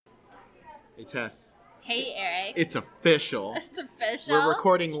Hey, Tess. Hey, Eric. It's official. It's official. We're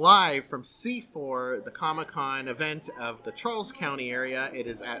recording live from C4, the Comic-Con event of the Charles County area. It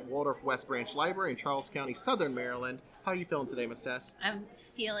is at Waldorf West Branch Library in Charles County, Southern Maryland. How are you feeling today, Miss Tess? I'm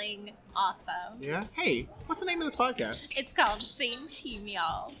feeling awesome. Yeah? Hey, what's the name of this podcast? It's called Same Team,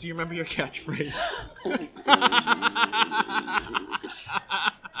 y'all. Do you remember your catchphrase?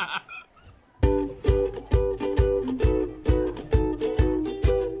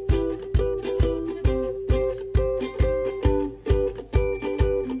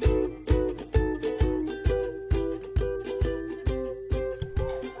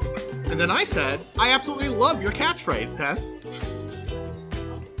 And then I said, I absolutely love your catchphrase, Tess.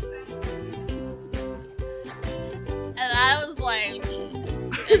 And I was like,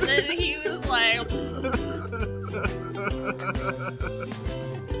 and then he was like,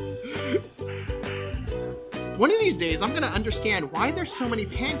 one of these days, I'm going to understand why there's so many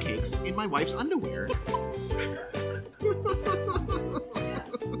pancakes in my wife's underwear.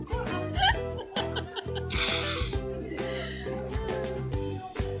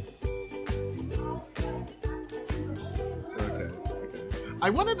 I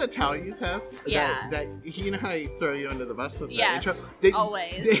wanted to tell you, Tess, that you know how I throw you under the bus with the intro?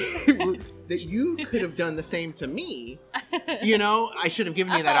 Always. That you could have done the same to me. You know, I should have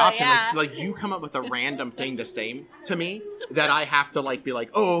given you that option. Yeah. Like you come up with a random thing to say to me that I have to be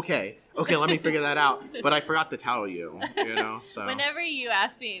like, oh, okay, let me figure that out. But I forgot to tell you, you know, so. Whenever you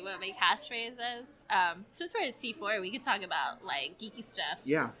ask me what my catchphrase is, since we're at C4, we could talk about, like, geeky stuff.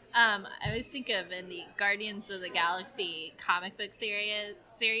 Yeah. I always think of in the Guardians of the Galaxy comic book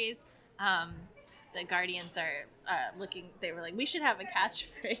series, the Guardians are looking, they were like, we should have a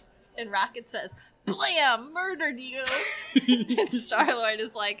catchphrase. And Rocket says, blam, murdered you. And Star-Lord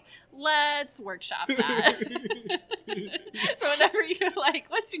is like, let's workshop that. Whenever you're like,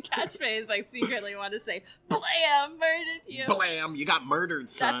 what's your catchphrase? I secretly want to say, blam, murdered you. Blam, you got murdered,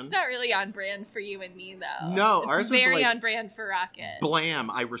 son. That's not really on brand for you and me, though. No, it's ours was very like, on brand for Rocket. Blam,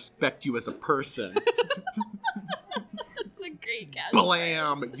 I respect you as a person. It's a great catchphrase.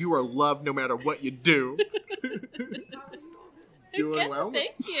 Blam, you are loved no matter what you do. Doing well?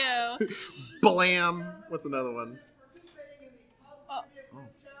 Thank you. Blam. What's another one?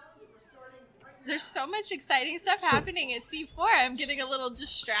 There's so much exciting stuff happening at C4. I'm getting a little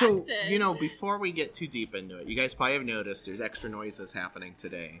distracted. So, you know, before we get too deep into it, you guys probably have noticed there's extra noises happening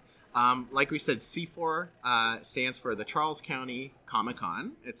today. Like we said, C4 stands for the Charles County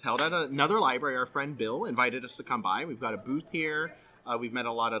Comic-Con. It's held at another library. Our friend Bill invited us to come by. We've got a booth here. We've met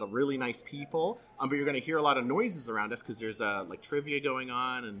a lot of really nice people, but you're going to hear a lot of noises around us because there's like trivia going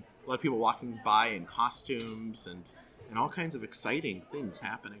on and a lot of people walking by in costumes and all kinds of exciting things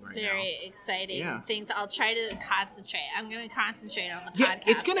happening right now. Very exciting things. I'll try to concentrate. I'm going to concentrate on the podcast. Yeah,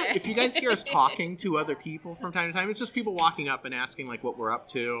 it's going to, if you guys hear us talking to other people from time to time, it's just people walking up and asking like what we're up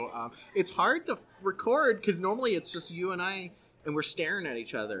to. It's hard to record because normally it's just you and I and we're staring at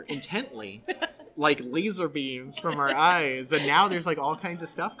each other intently. Like laser beams from our eyes, and now there's like all kinds of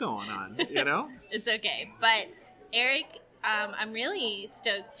stuff going on, you know? It's okay. But Eric, I'm really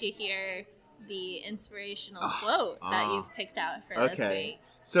stoked to hear the inspirational quote that you've picked out for this week.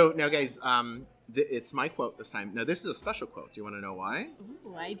 So now guys, it's my quote this time. Now this is a special quote. Do you want to know why?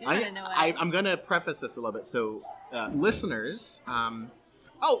 Ooh, I do want to know why. I'm going to preface this a little bit. So listeners,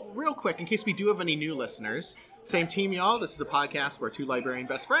 real quick, in case we do have any new listeners, Same Team, y'all. This is a podcast where two librarian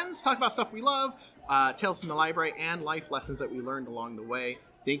best friends talk about stuff we love, tales from the library, and life lessons that we learned along the way.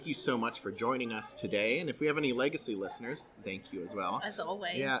 Thank you so much for joining us today. And if we have any legacy listeners, thank you as well. As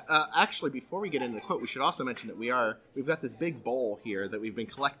always. Yeah. Actually, before we get into the quote, we should also mention that we've got this big bowl here that we've been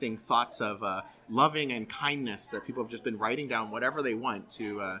collecting thoughts of loving and kindness that people have just been writing down whatever they want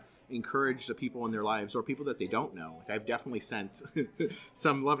to encourage the people in their lives or people that they don't know. Like I've definitely sent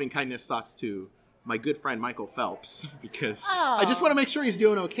some loving kindness thoughts to my good friend Michael Phelps because I just want to make sure he's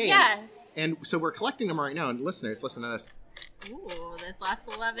doing okay. Yes. And so we're collecting them right now. And listeners, listen to this. Ooh, there's lots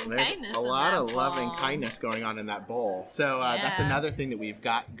of love and There's kindness. a lot of love and bowl. kindness going on in that bowl. So that's another thing that we've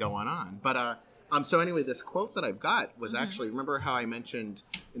got going on. But so anyway, this quote that I've got was actually, remember how I mentioned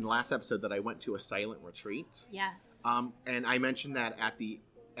in the last episode that I went to a silent retreat? Yes. And I mentioned that at the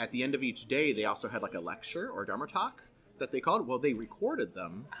end of each day, they also had like a lecture or Dharma talk that they called. Well, they recorded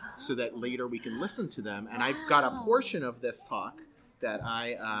them so that later we can listen to them. And I've got a portion of this talk that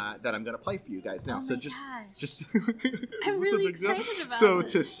I'm going to play for you guys now. So just I'm really excited about So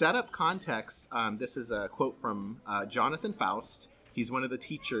this. to set up context, this is a quote from Jonathan Faust. He's one of the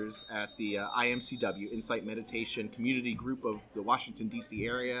teachers at the IMCW, Insight Meditation Community Group of the Washington, D.C.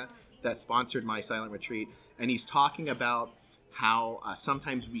 area that sponsored my silent retreat. And he's talking about how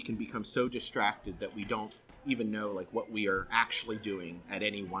sometimes we can become so distracted that we don't even know like what we are actually doing at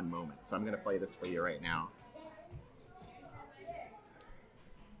any one moment. So I'm going to play this for you right now.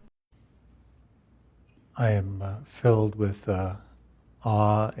 I am filled with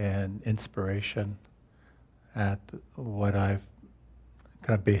awe and inspiration at what I've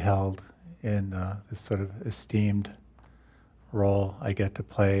kind of beheld in this sort of esteemed role I get to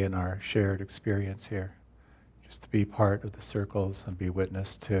play in our shared experience here. Just to be part of the circles and be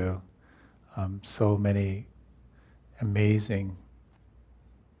witness to so many amazing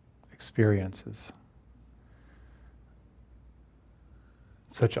experiences.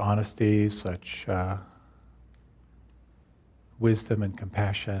 Such honesty, such wisdom and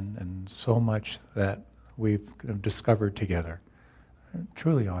compassion, and so much that we've kind of discovered together. I'm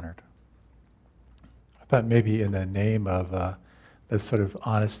truly honored. I thought maybe in the name of this sort of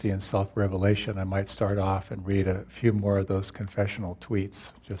honesty and self-revelation, I might start off and read a few more of those confessional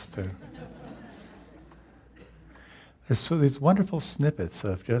tweets, just to... There's so these wonderful snippets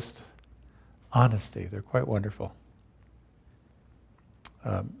of just honesty. They're quite wonderful.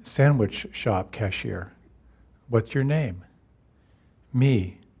 Sandwich shop cashier. What's your name?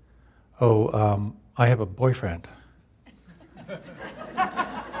 Me. Oh, I have a boyfriend.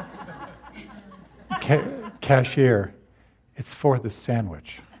 Cashier. It's for the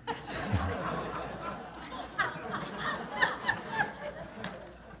sandwich.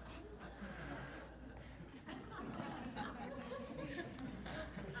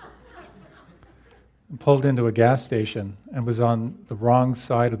 Pulled into a gas station and was on the wrong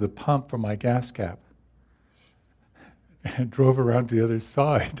side of the pump for my gas cap. And drove around to the other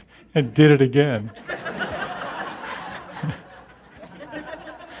side and did it again.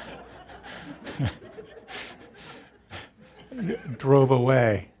 Drove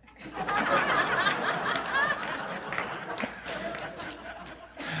away.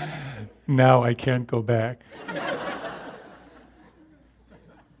 Now I can't go back.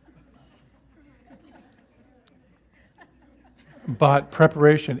 Bought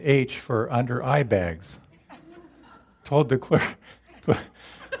preparation H for under eye bags. Told the clerk.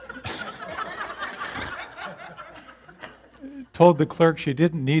 Told the clerk she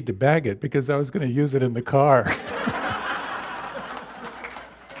didn't need to bag it because I was going to use it in the car.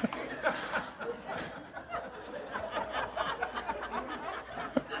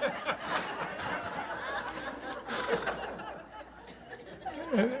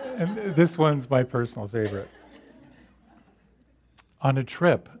 And this one's my personal favorite. On a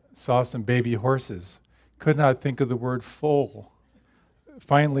trip, saw some baby horses. Could not think of the word foal.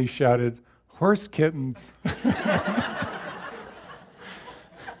 Finally shouted, "Horse kittens."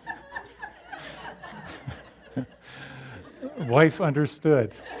 Wife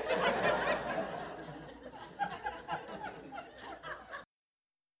understood.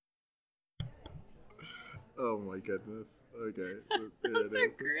 Oh my goodness. Okay. Those are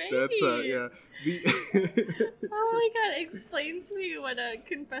great. That's yeah. Oh my god, explain to me what a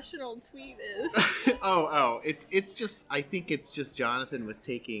confessional tweet is. It's just, I think it's just Jonathan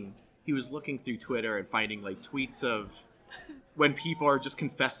he was looking through Twitter and finding like tweets of when people are just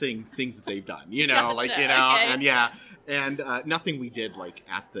confessing things that they've done, Gotcha, okay. and nothing we did like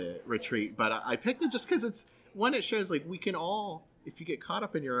at the retreat, but I picked it just because it shows like we can all, if you get caught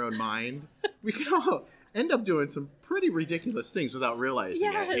up in your own mind, we can all end up doing some pretty ridiculous things without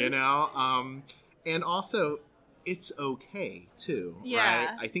realizing it, and also it's okay too,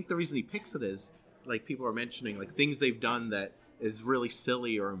 right? I think the reason he picks it is like people are mentioning like things they've done that is really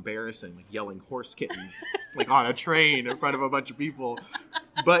silly or embarrassing, like yelling horse kittens like on a train in front of a bunch of people,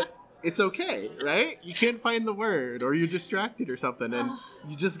 but it's okay, right? You can't find the word, or you're distracted or something, and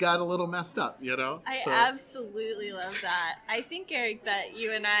you just got a little messed up, I absolutely love that. I think, Eric, that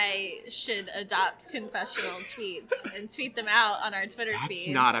you and I should adopt confessional tweets and tweet them out on our Twitter feed. That's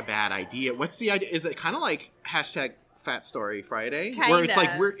not a bad idea. What's the idea? Is it kind of like hashtag Fat Story Friday? Kinda. Where it's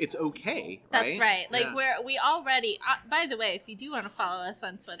like, it's okay, right? That's right. Like, we already, by the way, if you do want to follow us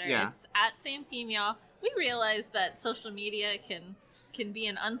on Twitter, it's at Same Team, y'all. We realize that social media can be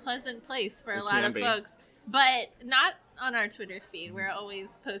an unpleasant place for a lot of folks, but not on our Twitter feed. We're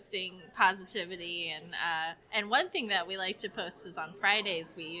always posting positivity, and one thing that we like to post is on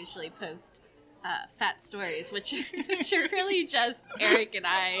Fridays we usually post fat stories, which are really just Eric and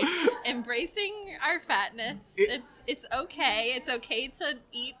I embracing our fatness. It's okay. It's okay to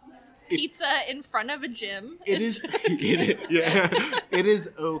eat pizza in front of a gym. It is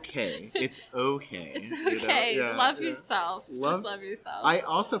okay. It's okay. It's okay. Love yourself. Just love yourself. I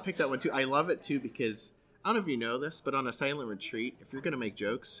also picked that one too. I love it too because I don't know if you know this, but on a silent retreat, if you're going to make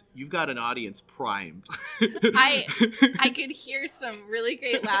jokes, you've got an audience primed. I could hear some really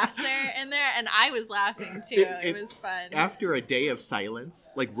great laughter in there, and I was laughing too. It was fun. After a day of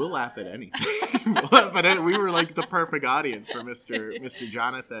silence, like, we'll laugh at anything. We'll laugh at it. We were like the perfect audience for Mr.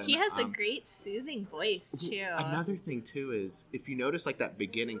 Jonathan. He has a great soothing voice too. Another thing too is if you notice like that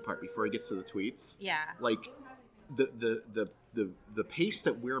beginning part before he gets to the tweets, like the pace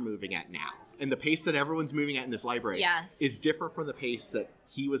that we're moving at now and the pace that everyone's moving at in this library is different from the pace that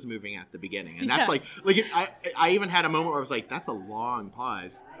he was moving at the beginning. And that's I even had a moment where I was like, that's a long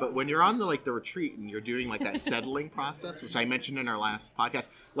pause. But when you're on the retreat and you're doing like that settling process, which I mentioned in our last podcast,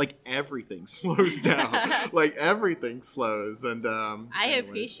 like everything slows down. Like everything slows. And I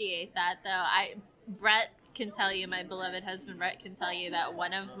appreciate that though. Brett can tell you, my beloved husband Brett can tell you that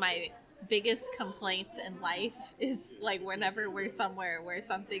one of my biggest complaints in life is like whenever we're somewhere where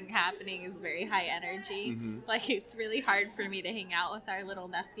something happening is very high energy, like it's really hard for me to hang out with our little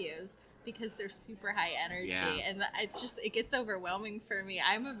nephews because they're super high energy, and it gets overwhelming for me.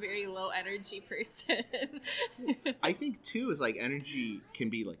 I'm a very low energy person. I think too is like energy can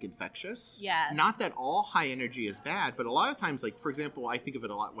be like infectious. Yeah. Not that all high energy is bad, but a lot of times, like for example, I think of it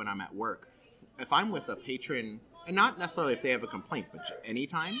a lot when I'm at work. If I'm with a patron, and not necessarily if they have a complaint, but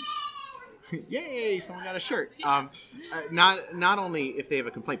anytime. Yay! Someone got a shirt. Not only if they have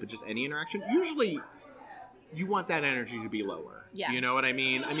a complaint, but just any interaction. Usually, you want that energy to be lower. Yeah. You know what I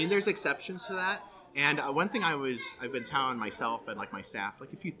mean? I mean, there's exceptions to that. And one thing I've been telling myself and like my staff,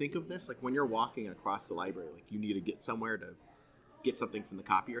 like if you think of this, like when you're walking across the library, like you need to get somewhere to get something from the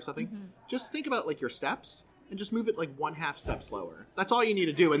copy or something. Just think about like your steps and just move it like 1/2 step slower. That's all you need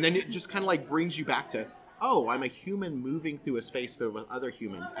to do, and then it just kind of like brings you back to, oh, I'm a human moving through a space filled with other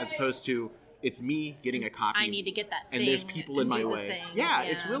humans, as opposed to it's me getting a copy. I need to get that thing. And there's people in my way. Yeah,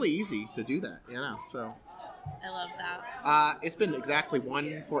 it's really easy to do that, so. I love that. It's been exactly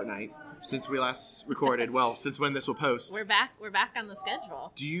 1 fortnight since we last recorded. Well, since when this will post. We're back on the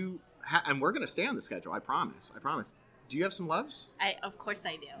schedule. Do you, and we're going to stay on the schedule, I promise. Do you have some loves? Of course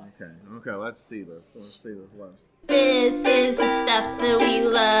I do. Okay, let's see this. Let's see those loves. This is the stuff that we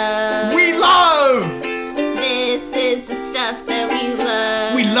love. We love! This is the stuff that we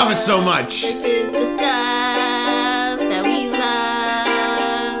love. We love it so much. This is the stuff that we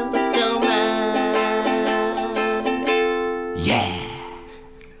love so much. Yeah.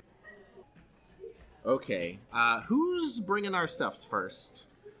 Okay, who's bringing our stuffs first?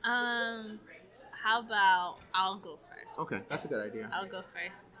 How about I'll go first? Okay, that's a good idea. I'll go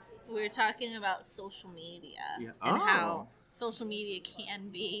first. We were talking about social media and Oh. how social media can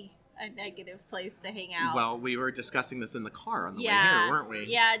be a negative place to hang out. Well, we were discussing this in the car on the way here, weren't we?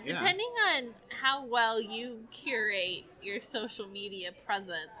 Yeah, depending on how well you curate your social media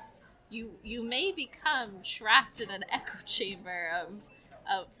presence, you may become trapped in an echo chamber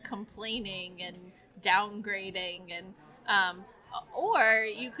of complaining and downgrading, and or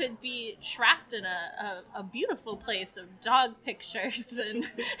you could be trapped in a beautiful place of dog pictures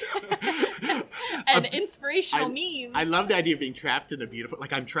and inspirational memes. I love the idea of being trapped in a beautiful,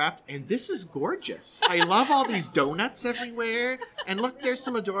 like I'm trapped and this is gorgeous. I love all these donuts everywhere. And look, there's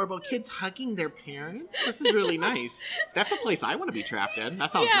some adorable kids hugging their parents. This is really nice. That's a place I want to be trapped in.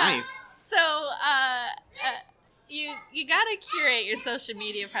 That sounds nice. So, you gotta curate your social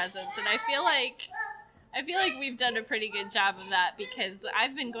media presence, and I feel like we've done a pretty good job of that, because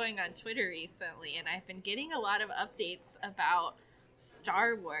I've been going on Twitter recently and I've been getting a lot of updates about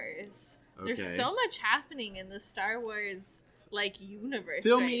Star Wars. Okay. There's so much happening in the Star Wars universe.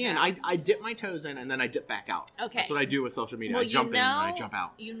 Fill right me in. now. I dip my toes in and then I dip back out. Okay. That's what I do with social media. Well, I jump in and I jump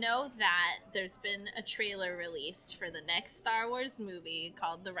out. You know that there's been a trailer released for the next Star Wars movie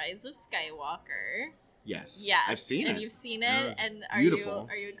called The Rise of Skywalker. Yes. Yes. I've seen it. And you've seen it, and are beautiful.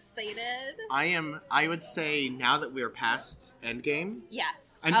 you excited? I would say now that we're past Endgame.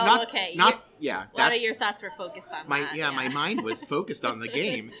 Yes. And okay. A lot of your thoughts were focused on that. My mind was focused on the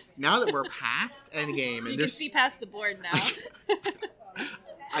game. Now that we're past Endgame, and you can see past the board now.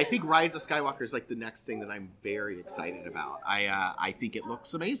 I think Rise of Skywalker is like the next thing that I'm very excited about. I think it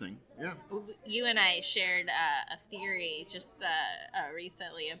looks amazing. Yeah. You and I shared a theory just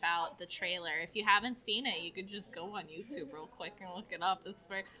recently about the trailer. If you haven't seen it, you could just go on YouTube real quick and look it up.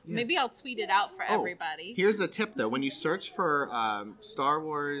 Maybe I'll tweet it out for everybody. Here's a tip though: when you search for Star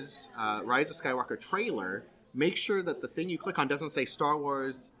Wars Rise of Skywalker trailer, make sure that the thing you click on doesn't say Star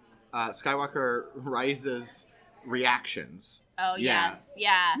Wars Skywalker Rises reactions. Oh, yes.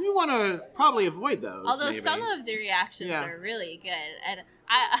 Yeah. You want to probably avoid those. Although maybe. some of the reactions are really good. And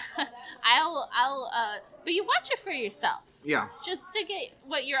but you watch it for yourself. Yeah. Just to get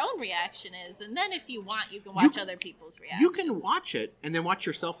what your own reaction is, and then if you want, you can watch other people's reactions. You can watch it and then watch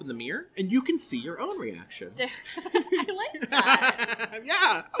yourself in the mirror, and you can see your own reaction. I like that.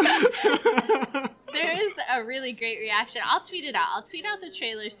 Yeah. There is a really great reaction. I'll tweet it out. I'll tweet out the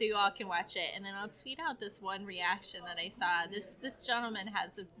trailer so you all can watch it, and then I'll tweet out this one reaction that I saw. This gentleman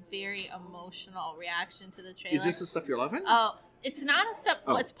has a very emotional reaction to the trailer. Is this the stuff you're loving? Oh, it's not a stuff.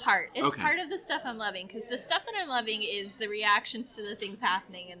 Oh. Well, it's part. It's Okay. part of the stuff I'm loving, because the stuff that I'm loving is the reactions to the things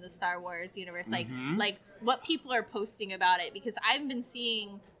happening in the Star Wars universe, like what people are posting about it. Because I've been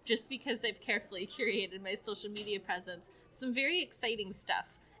seeing, just because I've carefully curated my social media presence, some very exciting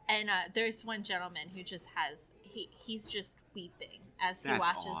stuff. And there's one gentleman who just has he's just weeping as he That's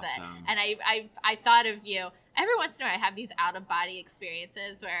watches awesome. it. And I thought of you. Every once in a while, I have these out of body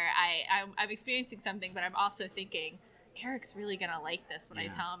experiences where I'm experiencing something, but I'm also thinking, Eric's really gonna like this when I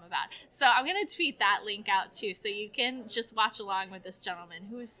tell him about it. So I'm gonna tweet that link out too, so you can just watch along with this gentleman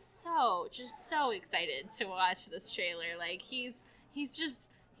who is so excited to watch this trailer. Like he's just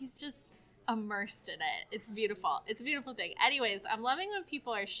immersed in it. It's beautiful. It's a beautiful thing. Anyways, I'm loving when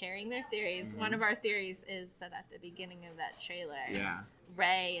people are sharing their theories. One of our theories is that at the beginning of that trailer,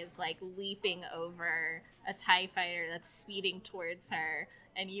 Rey is like leaping over a TIE fighter that's speeding towards her,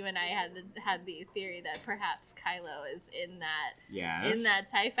 and you and I had the theory that perhaps Kylo is in that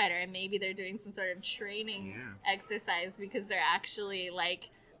TIE fighter, and maybe they're doing some sort of training exercise because they're actually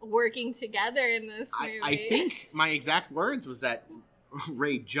like working together in this movie. I think my exact words was that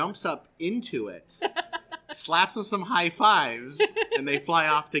Rey jumps up into it, slaps him some high fives, and they fly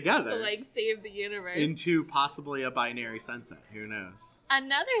off together. To like save the universe. Into possibly a binary sunset. Who knows?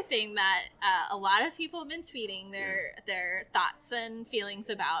 Another thing that a lot of people have been tweeting their thoughts and feelings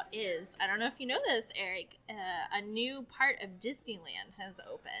about is, I don't know if you know this, Eric, a new part of Disneyland has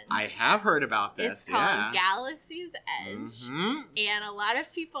opened. I have heard about this. It's called Galaxy's Edge, Mm-hmm. and a lot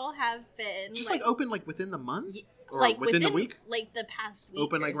of people have been just like open like within the month, or like within the week, like the past week.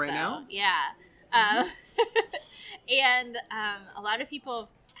 Open like or right so. now. Yeah, and a lot of people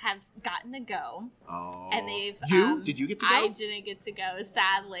have gotten to go. Oh, And they've did you get to go? I didn't get to go,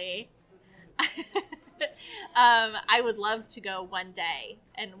 sadly. I would love to go one day,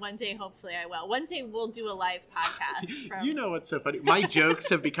 and one day hopefully I will. One day we'll do a live podcast from You know what's so funny? My jokes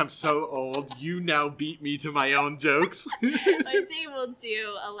have become so old. You now beat me to my own jokes. one day we'll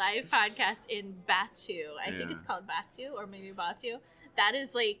do a live podcast in Batu. I think it's called Batu, or maybe Batu. That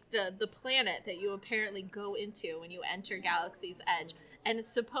is like the planet that you apparently go into when you enter Galaxy's Edge. And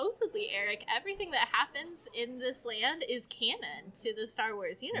supposedly, Eric, everything that happens in this land is canon to the Star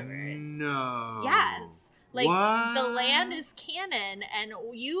Wars universe. No. Yes. Like, What? the land is canon, and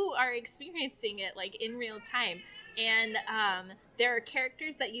you are experiencing it, like, in real time. And there are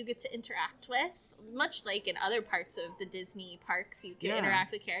characters that you get to interact with, much like in other parts of the Disney parks, you can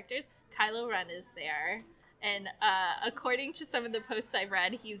interact with characters. Kylo Ren is there. And according to some of the posts I've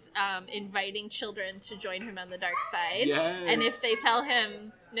read, he's inviting children to join him on the dark side. Yes. And if they tell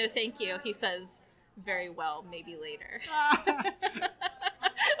him, no thank you, he says, very well, maybe later.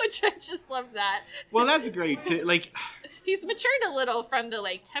 Which I just love that. Well, that's great too. Like, He's matured a little from the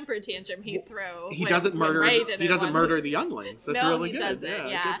like temper tantrum he threw. he doesn't murder. He doesn't murder the the younglings. That's No, really he good. doesn't,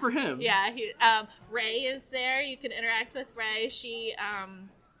 yeah. Good for him. Yeah, Rey is there. You can interact with Rey.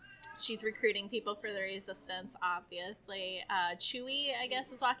 She's recruiting people for the Resistance, obviously. Chewie, I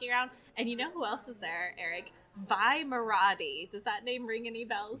guess, is walking around. And you know who else is there, Eric? Vi Maradi. Does that name ring any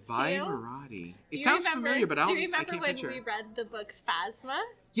bells to Vi you? Maradi. Do It you sounds remember- familiar, but I Do you don't. I remember can't when picture. we read the book Phasma?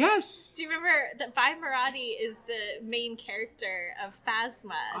 Yes. Do you remember that Vi Maradi is the main character of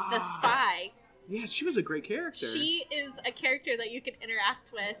Phasma, the Ah. spy? Yeah, she was a great character. She is a character that you can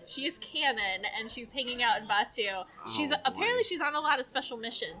interact with. She is canon, and she's hanging out in Batu. She's apparently she's on a lot of special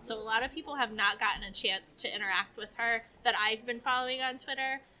missions, so a lot of people have not gotten a chance to interact with her that I've been following on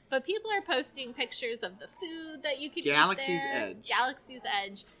Twitter. But people are posting pictures of the food that you can Galaxy's eat there. Edge. Galaxy's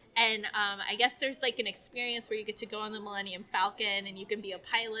Edge. And I guess there's like an experience where you get to go on the Millennium Falcon, and you can be a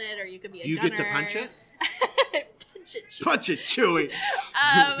pilot or you can be a You gunner. get to punch it? Punch it, Chewie. Punch it,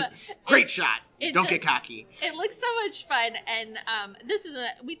 Chewie. Great shot. Don't get cocky. It looks so much fun, and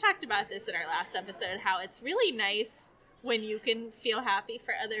we talked about this in our last episode, how it's really nice when you can feel happy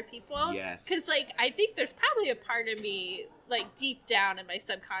for other people. Yes. Because, like, I think there's probably a part of me, like, deep down in my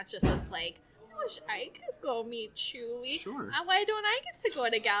subconscious that's like, I wish I could go meet Chewie. Sure. Why don't I get to go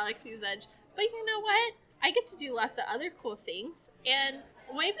to Galaxy's Edge? But you know what? I get to do lots of other cool things, and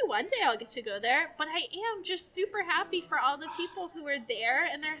maybe one day I'll get to go there, but I am just super happy for all the people who are there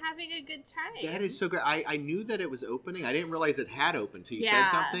and they're having a good time. That is so great. I knew that it was opening. I didn't realize it had opened till you Yeah.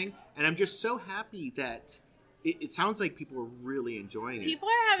 said something. And I'm just so happy that it sounds like people are really enjoying it. People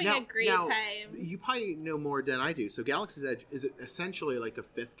are having Now- a great now, time. You probably know more than I do. So Galaxy's Edge, is it essentially like the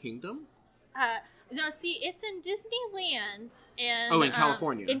Fifth Kingdom? No, see, it's in Disneyland, and Oh, in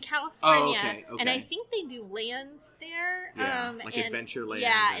California. In California, Oh, okay, and I okay. think they do lands there. Yeah, like and, Adventureland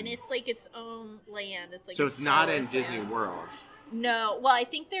Yeah, and- and it's like its own land. It's like So a it's Star not in Wars Disney land. World. No, well, I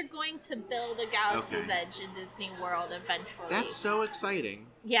think they're going to build a Galaxy's Okay. Edge in Disney World eventually. That's so exciting.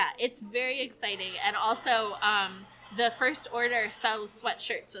 Yeah, it's very exciting, and also, the First Order sells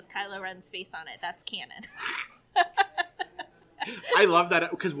sweatshirts with Kylo Ren's face on it. That's canon. I love that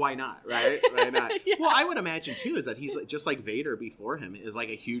because why not, right? Why not? Yeah. Well, I would imagine too is that he's like, just like Vader before him is like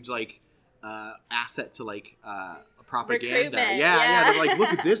a huge like asset to like propaganda. Recruitment, Yeah. yeah. They're like,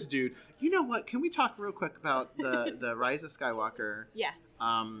 look at this dude. You know what? Can we talk real quick about the Rise of Skywalker Yes.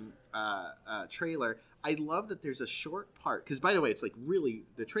 trailer? I love that there's a short part because, by the way, it's like really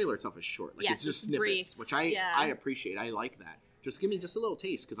the trailer itself is short. Like Yes, it's just it's snippets, brief. which Yeah. I appreciate. I like that. Just give me just a little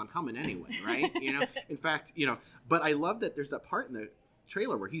taste because I'm coming anyway, right? You know. In fact, you know. But I love that there's that part in the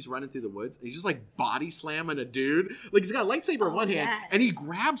trailer where he's running through the woods and he's just like body slamming a dude. Like he's got a lightsaber in one hand yes. and he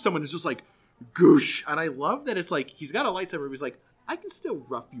grabs someone and it's just like goosh. And I love that it's like he's got a lightsaber. But he's like, I can still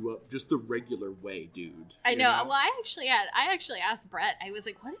rough you up just the regular way, dude. I You know. Well, I actually asked Brett. I was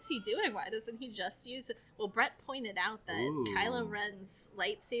like, "What is he doing? Why doesn't he just use it?" Well, Brett pointed out that Ooh. Kylo Ren's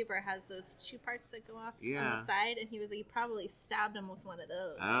lightsaber has those two parts that go off on Yeah. the side, and he was like, he probably stabbed him with one of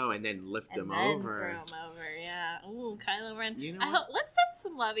those. Oh, and then lift and him then over. throw him over. Yeah. Ooh, Kylo Ren. You know I what? hope, let's send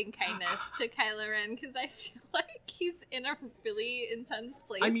some loving kindness to Kylo Ren because I feel like he's in a really intense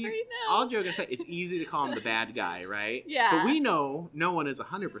place I mean, right now. all joking aside, it's easy to call him the bad guy, right? Yeah. But we know no one is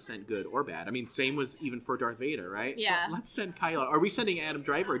 100% good or bad. I mean, same was even for Darth Vader, right? Yeah. So let's send Kylo. Are we sending Adam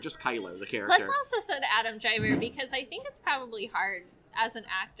Driver or just Kylo, the character? Let's also send Adam Driver because I think it's probably hard as an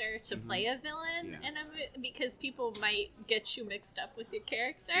actor to play a villain Yeah. in because people might get you mixed up with your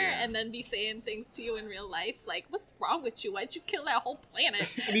character Yeah. and then be saying things to you in real life like, "What's wrong with you? Why'd you kill that whole planet?"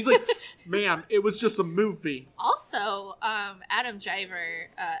 And he's like, ma'am, it was just a movie. Also, Adam Driver,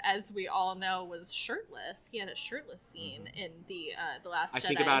 as we all know, was shirtless. He had a shirtless scene in the Last I Jedi.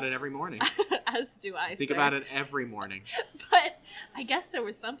 think about it every morning. As do I. Think sir. about it every morning. But I guess there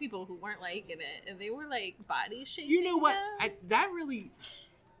were some people who weren't liking it, and they were like body shaming. You know what? him.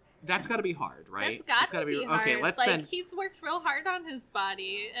 That's got to be hard, right? That's gotta be hard. Okay, let's like, send. he's worked real hard on his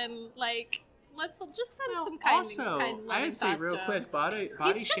body, and like, let's just send Well, some kind, also, kind I loving would say thoughts real to him. quick, body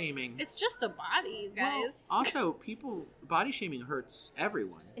He's just- shaming. It's just a body, you guys. Well, also, body shaming hurts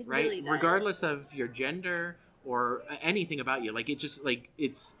everyone, It right? really does. Regardless of your gender or anything about you. Like, it just like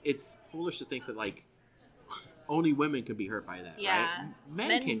it's foolish to think that like only women can be hurt by that, Yeah. right?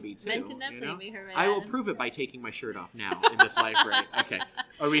 Men can be too. Men can definitely you know? be hurt by I will that. prove it by taking my shirt off now in this library. Okay.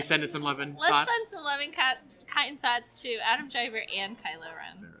 Are we sending some loving Let's thoughts? send some loving, kind thoughts to Adam Driver and Kylo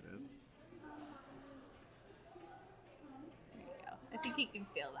Ren. There it is. There you go. I think he can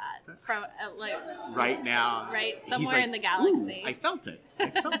feel that from like Right now. right he's somewhere like, in the galaxy. "Ooh, I felt it. I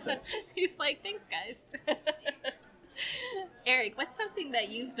felt it. He's like, "Thanks, guys." Eric, what's something that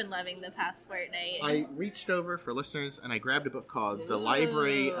you've been loving the past fortnight? I reached over for listeners and I grabbed a book called The Ooh.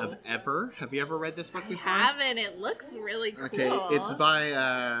 Library of Ever. Have you ever read this book before? haven't. It looks really cool. Okay, it's by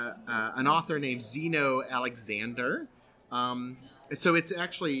an author named Zeno Alexander. So it's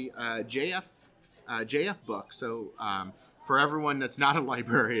actually JF book. So for everyone that's not a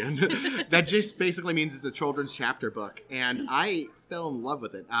librarian, that just basically means it's a children's chapter book. And I fell in love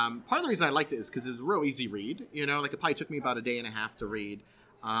with it. Part of the reason I liked it is because it was a real easy read. You know, like it probably took me about a day and a half to read.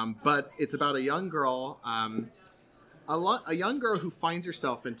 But it's about a young girl. A young girl who finds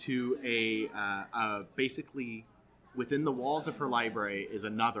herself into a basically within the walls of her library is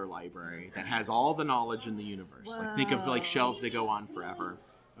another library that has all the knowledge in the universe. Like think of like shelves that go on forever.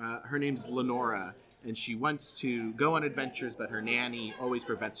 Her name's Lenora, and she wants to go on adventures, but her nanny always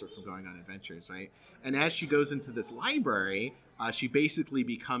prevents her from going on adventures, right? And as she goes into this library, she basically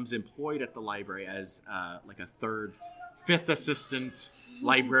becomes employed at the library as like a fifth assistant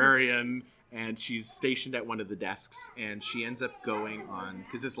librarian, and she's stationed at one of the desks, and she ends up going on,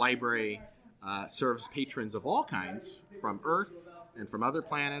 because this library serves patrons of all kinds, from Earth and from other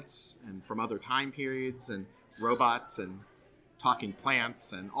planets and from other time periods, and robots and talking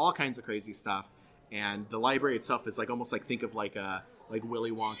plants and all kinds of crazy stuff. And the library itself is like almost like think of like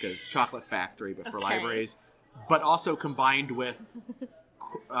Willy Wonka's chocolate factory, but for Okay. libraries, but also combined with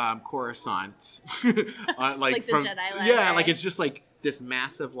Coruscant, Like the Jedi yeah, library. like it's just like this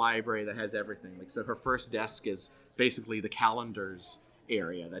massive library that has everything. Like, so her first desk is basically the calendars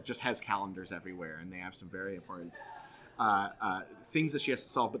area that just has calendars everywhere, and they have some very important things that she has to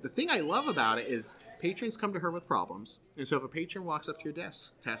solve. But the thing I love about it is patrons come to her with problems, and so if a patron walks up to your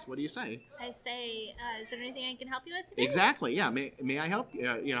desk, Tess, what do you say? I say, is there anything I can help you with today? Exactly. Yeah. May I help you?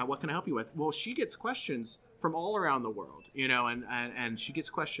 What can I help you with? Well, she gets questions from all around the world, and she gets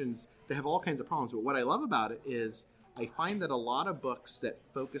questions that have all kinds of problems. But what I love about it is I find that a lot of books that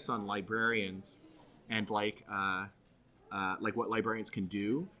focus on librarians and like what librarians can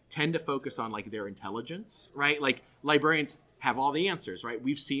do tend to focus on like their intelligence, right? Like librarians have all the answers, right?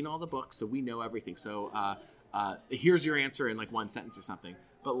 We've seen all the books, so we know everything. So here's your answer in like one sentence or something.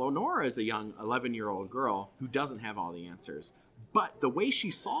 But Lenora is a young 11-year-old girl who doesn't have all the answers. But the way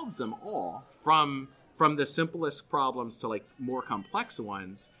she solves them all, from the simplest problems to like more complex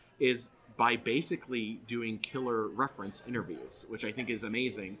ones, is by basically doing killer reference interviews, which I think is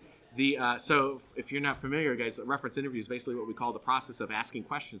amazing. So if you're not familiar, guys, reference interview is basically what we call the process of asking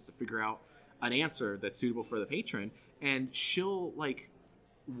questions to figure out an answer that's suitable for the patron. And she'll, like,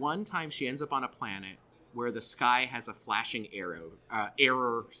 one time she ends up on a planet where the sky has a flashing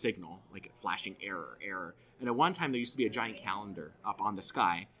error signal, like a flashing error. And at one time there used to be a giant calendar up on the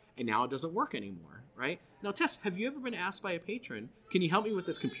sky, and now it doesn't work anymore, right? Now, Tess, have you ever been asked by a patron, can you help me with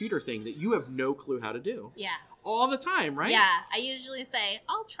this computer thing that you have no clue how to do? Yeah. All the time, right? Yeah, I usually say,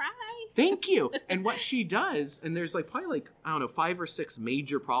 I'll try. Thank you. And what she does, and there's like probably like, I don't know, 5 or 6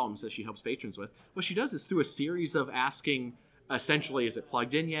 major problems that she helps patrons with. What she does is through a series of asking, essentially, is it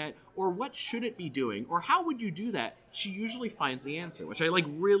plugged in yet? Or what should it be doing? Or how would you do that? She usually finds the answer, which I like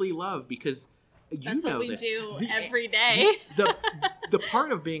really love because that's what we this. do every day. The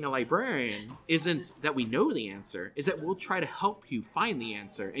part of being a librarian isn't that we know the answer, is that we'll try to help you find the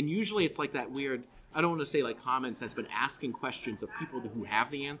answer. And usually it's like that weird, I don't want to say like common sense, but asking questions of people who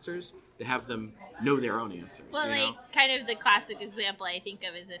have the answers to have them know their own answers. Well, kind of the classic example I think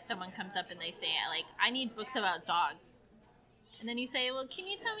of is if someone comes up and they say, like, I need books about dogs. And then you say, well, can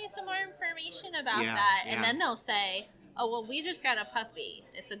you tell me some more information about that? And then they'll say, oh, well, we just got a puppy.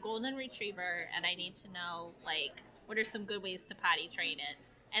 It's a golden retriever, and I need to know, like, what are some good ways to potty train it?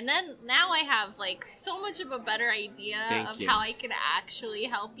 And then now I have, like, so much of a better idea how I can actually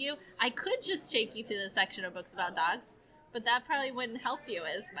help you. I could just take you to the section of books about dogs, but that probably wouldn't help you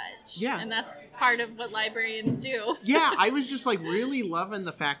as much. Yeah. And that's part of what librarians do. Yeah, I was just, like, really loving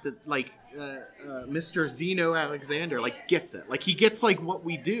the fact that, like, Mr. Zeno Alexander, like, gets it. Like, he gets, like, what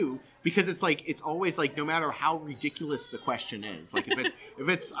we do, because it's, like, it's always, like, no matter how ridiculous the question is. Like, if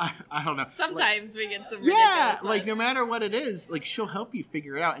it's I don't know. Sometimes we get some ridiculous like, no matter what it is, like, she'll help you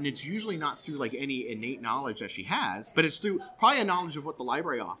figure it out. And it's usually not through, like, any innate knowledge that she has, but it's through probably a knowledge of what the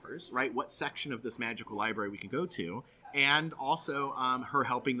library offers, right? What section of this magical library we can go to. And also her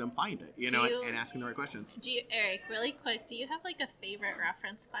helping them find it, and asking the right questions. Eric, really quick, do you have like a favorite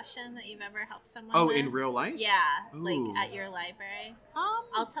reference question that you've ever helped someone with? In real life? Yeah, like at your library.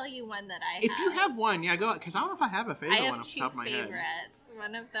 I'll tell you one that I have. If you have one, yeah, go, because I don't know if I have a favorite one off the top of my head. I have 2 favorites.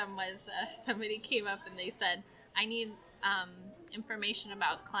 One of them was somebody came up and they said, I need information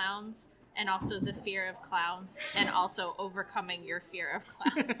about clowns and also the fear of clowns and also overcoming your fear of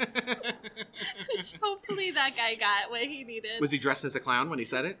clowns. Which hopefully that guy got what he needed. Was he dressed as a clown when he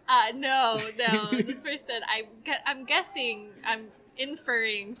said it? No. This person, I'm guessing, I'm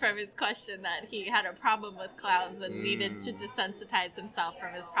inferring from his question that he had a problem with clowns and needed to desensitize himself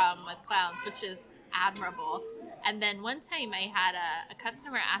from his problem with clowns, which is admirable. And then one time I had a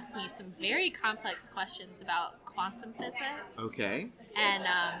customer ask me some very complex questions about quantum physics. Okay. And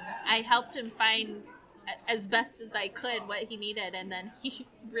I helped him find, as best as I could, what he needed. And then he,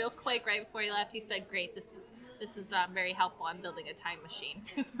 real quick, right before he left, he said, great, this is very helpful. I'm building a time machine.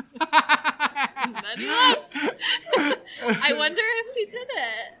 And then he left. I wonder if he did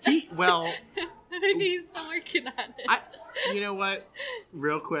it. He's still working on it. You know what?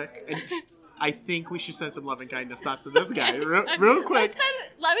 Real quick. And I think we should send some loving kindness thoughts to this guy. Real quick. Let's send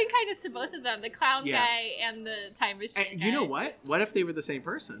loving kindness to both of them, the clown guy and the time machine guy. You know what? What if they were the same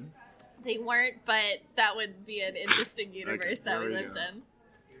person? They weren't, but that would be an interesting universe that we lived in.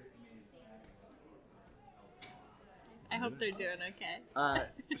 I hope they're doing okay.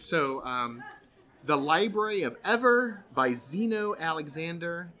 The Library of Ever by Zeno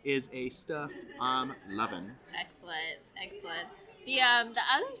Alexander is a stuff I'm loving. Excellent. The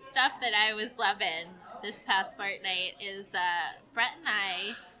other stuff that I was loving this past fortnight is Brett and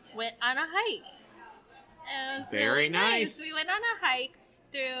I went on a hike. It was very really nice. We went on a hike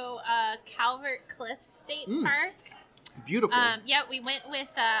through Calvert Cliffs State Park. Beautiful. We went with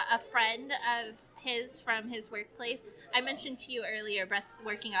a friend of his from his workplace. I mentioned to you earlier, Brett's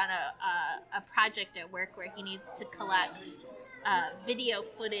working on a project at work where he needs to collect video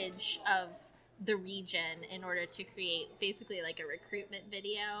footage of the region in order to create basically like a recruitment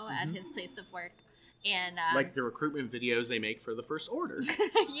video at his place of work. And like the recruitment videos they make for the First Order.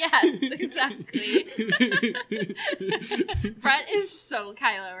 Yes, exactly. Brett is so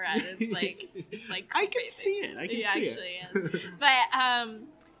Kylo Ren. It's like I can crazy. see it. I can see actually it. is. But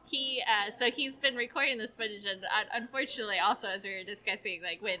so he's been recording this footage, and unfortunately, also as we were discussing,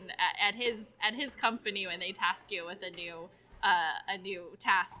 like when at his company, when they task you with a new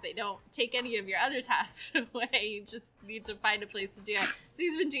task, they don't take any of your other tasks away. You just need to find a place to do it. So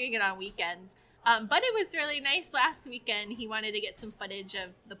he's been doing it on weekends. But it was really nice last weekend. He wanted to get some footage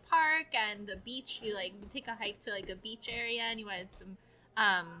of the park and the beach. You take a hike to like a beach area, and he wanted some.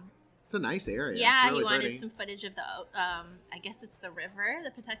 It's a nice area. Yeah, really he wanted pretty. some footage of the. I guess it's the river,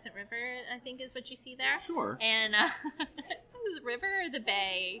 the Patuxent River. I think is what you see there. Sure. And it's the river or the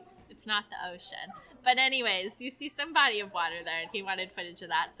bay. It's not the ocean. But anyways, you see some body of water there, and he wanted footage of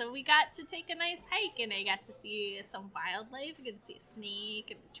that. So we got to take a nice hike, and I got to see some wildlife. I could see a snake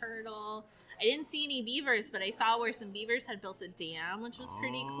and a turtle. I didn't see any beavers, but I saw where some beavers had built a dam, which was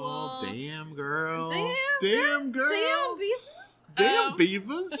pretty cool. Damn, girl. Damn girl. Damn beavers. Damn,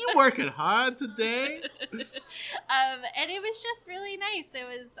 beavers. You working hard today. And it was just really nice. It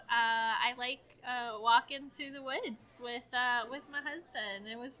was, I like walking through the woods with my husband.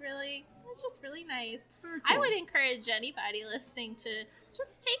 It was just really nice. Very I cool. would encourage anybody listening to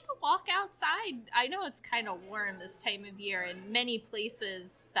just take a walk outside. I know it's kind of warm this time of year in many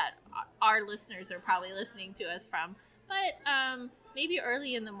places that our listeners are probably listening to us from, but maybe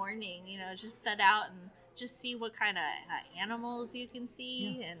early in the morning, just set out and just see what kind of animals you can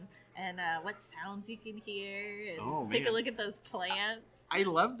see and what sounds you can hear, and take a look at those plants. I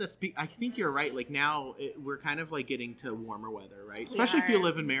love this. I think you're right. Like now, we're kind of like getting to warmer weather, right? Especially if you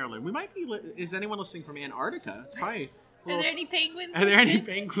live in Maryland. We might be. Is anyone listening from Antarctica? It's probably. Are there any penguins? Are there any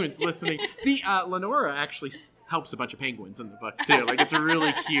penguins listening? The Lenora actually helps a bunch of penguins in the book too. Like it's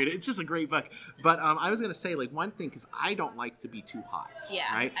really cute. It's just a great book. But I was gonna say like one thing because I don't like to be too hot.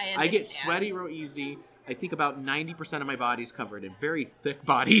 Yeah, right. I get sweaty real easy. I think about 90% of my body's covered in very thick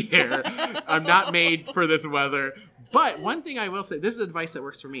body hair. I'm not made for this weather. But one thing I will say, this is advice that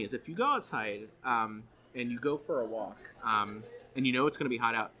works for me, is if you go outside and you go for a walk and you know it's going to be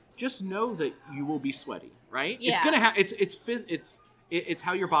hot out, just know that you will be sweaty, right? Yeah. It's going to it's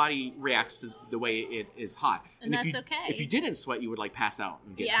how your body reacts to the way it is hot. And that's okay. If you didn't sweat, you would like pass out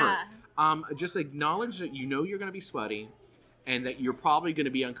and get hurt. Just acknowledge that you know you're going to be sweaty and that you're probably going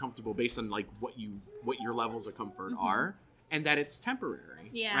to be uncomfortable based on like what your levels of comfort are, and that it's temporary.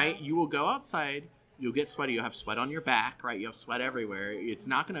 Yeah. Right? You will go outside, you'll get sweaty, you'll have sweat on your back, right? You have sweat everywhere. It's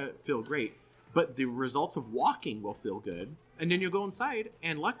not going to feel great, but the results of walking will feel good. And then you'll go inside,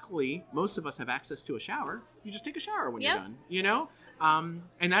 and luckily, most of us have access to a shower. You just take a shower when you're done,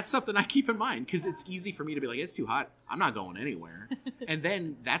 And that's something I keep in mind, because it's easy for me to be like, it's too hot, I'm not going anywhere. And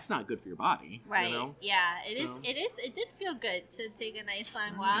then that's not good for your body. Right. Yeah, it did feel good to take a nice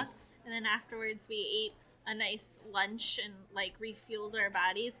long walk. And then afterwards we ate a nice lunch and like refueled our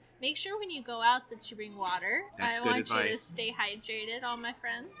bodies. Make sure when you go out that you bring water. That's I good want you to advice. stay hydrated, all my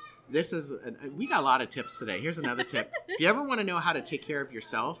friends. We got a lot of tips today. Here's another tip. If you ever want to know how to take care of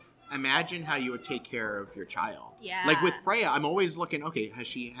yourself, imagine how you would take care of your child. Yeah. Like with Freya, I'm always looking, okay, has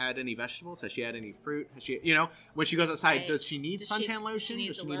she had any vegetables? Has she had any fruit? Has she, when she goes outside, Right. does she need suntan lotion?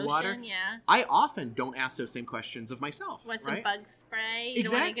 Does she need lotion? water? Yeah. I often don't ask those same questions of myself. Want some right? bug spray? You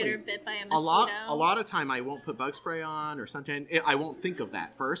don't want to get her bit by a mosquito? A lot of time I won't put bug spray on or suntan. I won't think of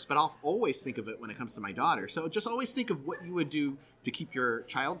that first, but I'll always think of it when it comes to my daughter. So just always think of what you would do to keep your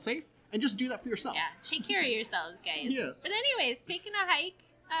child safe, and just do that for yourself. Yeah, take care of yourselves, guys. Yeah. But anyways, taking a hike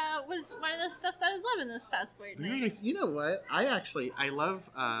was one of the stuff I was loving this past fortnight. Very nice. You know what? I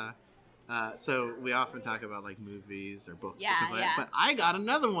love. So we often talk about like movies or books or something like that. But I got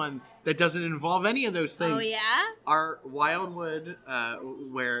another one that doesn't involve any of those things. Oh yeah. Our Wildwood,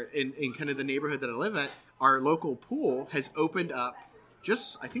 where in kind of the neighborhood that I live at, our local pool has opened up.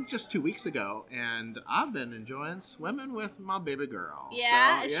 I think just 2 weeks ago, and I've been enjoying swimming with my baby girl.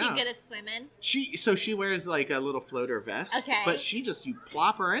 Yeah, so, is she good at swimming? She wears like a little floater vest. Okay. But you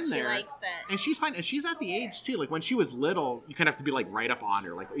plop her in there. She likes it. And she's fine. And she's at the age too. Like when she was little, you kind of have to be like right up on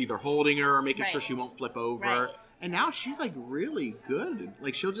her, like either holding her or making sure she won't flip over. Right. And now she's like really good.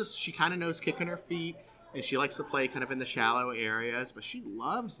 Like she kind of knows kicking her feet, and she likes to play kind of in the shallow areas, but she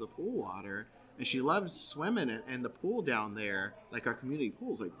loves the pool water. and she loves swimming. And the pool down there, like our community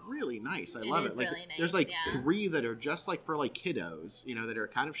pool, is like really nice. I love it. Is Like really nice, there's like yeah. 3 that are just like for like kiddos, that are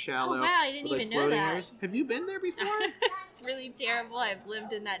kind of shallow. Oh, wow, I didn't with, like, even know floating that. areas. Have you been there before? It's really terrible. I've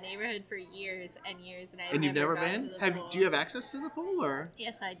lived in that neighborhood for years and years, and I've And you've never gone been? to the pool. Do you have access to the pool, or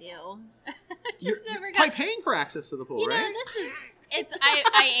Yes, I do. you're Just never probably got. paying for access to the pool, You know, right? this is. It's.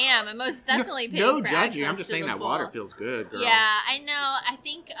 I am. I'm most definitely paying No for judging. I'm access just to saying the that pool. water feels good, girl. Yeah, I know. I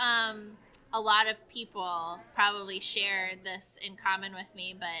think a lot of people probably share this in common with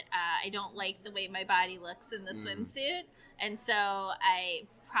me, but I don't like the way my body looks in the swimsuit, and so I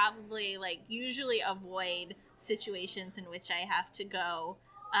probably usually avoid situations in which I have to go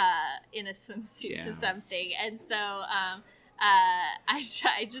in a swimsuit to something, and so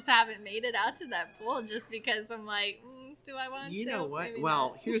I just haven't made it out to that pool just because I'm like, do I want to? You know what? Maybe Well,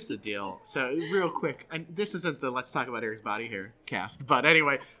 not. here's the deal. So, real quick, and this isn't the Let's Talk About Eric's Body Hair cast, but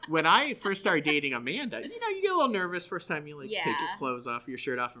anyway, when I first started dating Amanda, you get a little nervous first time you take your Yeah. clothes off, your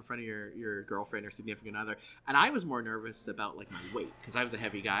shirt off in front of your girlfriend or significant other, and I was more nervous about my weight because I was a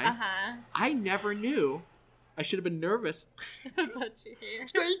heavy guy. I never knew I should have been nervous. About your hair.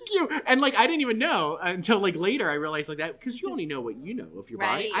 Thank you. And I didn't even know until later I realized that because you only know what you know of your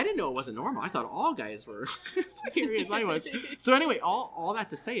body. Right. I didn't know it wasn't normal. I thought all guys were as hairy as I was. So anyway, all that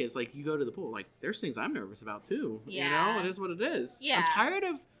to say is you go to the pool, there's things I'm nervous about too. Yeah. It is what it is. Yeah. I'm tired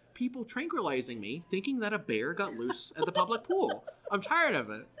of people tranquilizing me thinking that a bear got loose at the public pool. I'm tired of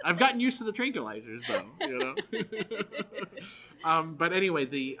it. I've gotten used to the tranquilizers though, But anyway,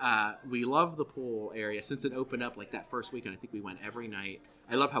 we love the pool area since it opened up that first weekend. I think we went every night.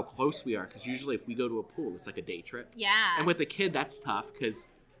 I love how close we are because usually if we go to a pool, it's like a day trip. Yeah. And with the kid, that's tough because,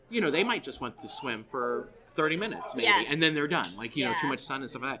 they might just want to swim for 30 minutes maybe, Yes. and then they're done. Yeah. Too much sun and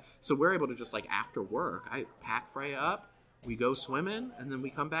stuff like that. So we're able to just after work, I pack Freya up, we go swimming, and then we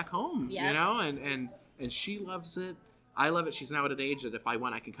come back home. Yep. And she loves it. I love it. She's now at an age that if I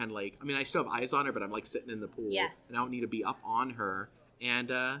want, I can kind of I still have eyes on her, but I'm sitting in the pool. Yes. And I don't need to be up on her. And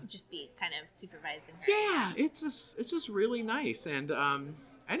just be kind of supervising her. yeah, it's just really nice. And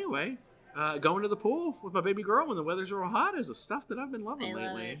anyway, going to the pool with my baby girl when the weather's real hot is the stuff that I've been loving I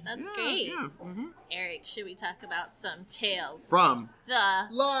love lately. it. That's great. Yeah. Mm-hmm. Eric, should we talk about some tales From the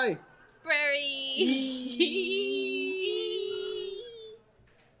Lie. library?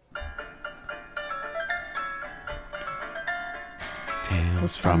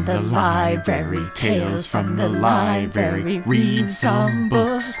 Tales from the library, tales from the library. Read some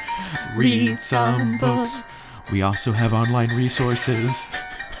books, read some books. We also have online resources.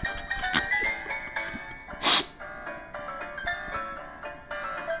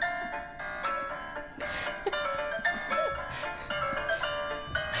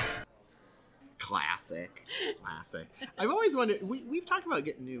 Classic. I've always wondered. We've talked about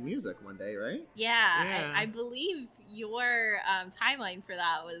getting new music one day, right? Yeah, Yeah. I believe your timeline for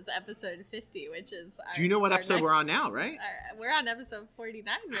that was episode 50, which is. Do you know what our episode next- we're on now, right? We're on episode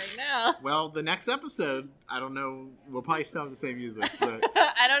 49 right now. Well, the next episode, I don't know. We'll probably still have the same music, but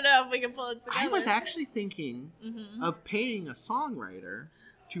I don't know if we can pull it together. I was actually thinking Mhm. of paying a songwriter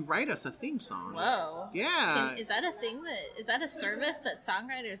to write us a theme song. Whoa. Yeah. Is that a thing is that a service that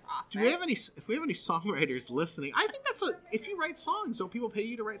songwriters offer? Do we have any? If we have any songwriters listening, I think that's if you write songs, don't people pay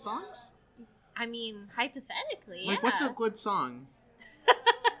you to write songs? I mean, hypothetically, What's a yeah. good song?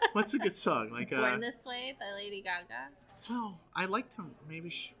 What's a good song? Born This Way by Lady Gaga? Well, I liked him.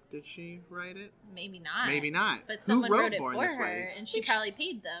 Maybe did she write it? Maybe not. Maybe not. But Who someone wrote it Born for This her, Way? and she probably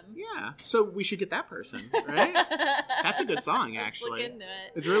paid them. Yeah. So we should get that person, right? That's a good song, Let's actually. Look into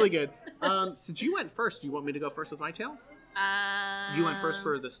it. It's really good. Since you went first, do you want me to go first with my tale? You went first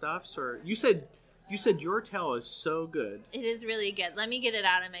for the stuffs, or you said your tale is so good. It is really good. Let me get it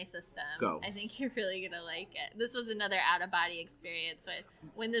out of my system. Go. I think you're really gonna like it. This was another out of body experience.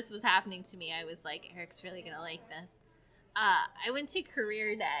 When this was happening to me, I was like, Eric's really gonna like this. I went to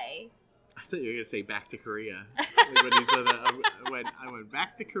career day. I thought you were gonna say back to Korea. Like when you said that, I went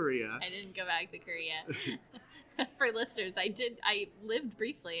back to Korea. I didn't go back to Korea. For listeners, I lived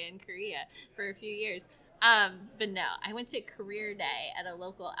briefly in Korea for a few years. But no, I went to career day at a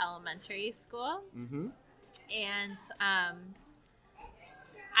local elementary school. Mm-hmm. And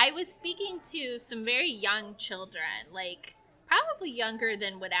I was speaking to some very young children, probably younger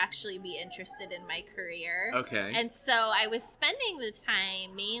than would actually be interested in my career. Okay. And so I was spending the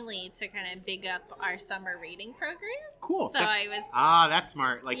time mainly to kind of big up our summer reading program. Cool. So I was... That's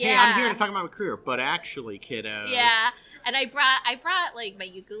smart. Like, hey, Yeah. I'm here to talk about my career, but actually, kiddos. Yeah. And I brought like my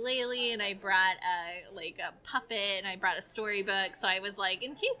ukulele, and I brought like a puppet, and I brought a storybook. So I was like,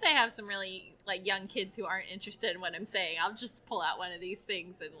 in case I have some really like young kids who aren't interested in what I'm saying, I'll just pull out one of these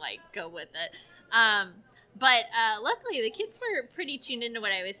things and like go with it. But luckily, the kids were pretty tuned into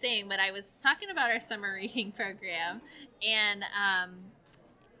what I was saying. But I was talking about our summer reading program, and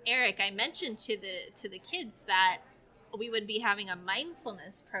Eric, I mentioned to the kids that we would be having a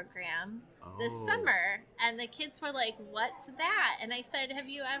mindfulness program this summer, and the kids were like, "What's that?" And I said, "Have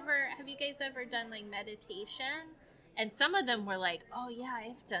you guys ever done like meditation?" And some of them were like, "Oh yeah,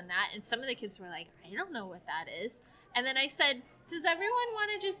 I've done that." And some of the kids were like, "I don't know what that is." And then I said, "Does everyone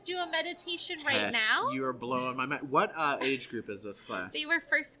want to just do a meditation right now?" You are blowing my mind. What age group is this class? They were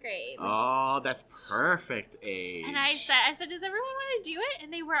first grade. Oh, that's perfect age. And I said, "Does everyone want to do it?"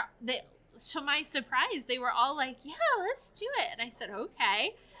 And they to my surprise, they were all like, "Yeah, let's do it." And I said,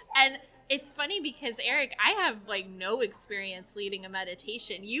 "Okay." And it's funny because, Eric, I have like no experience leading a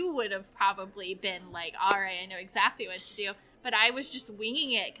meditation. You would have probably been like, "All right, I know exactly what to do." But I was just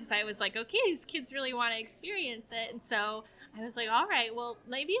winging it because I was like, okay, these kids really want to experience it. And so I was like, all right, well,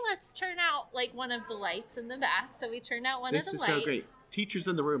 maybe let's turn out like one of the lights in the back. So we turned out one of the lights. This is so great. Teachers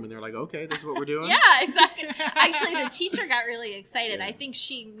in the room, and they're like, okay, this is what we're doing. Yeah, exactly. Actually, the teacher got really excited. Yeah. I think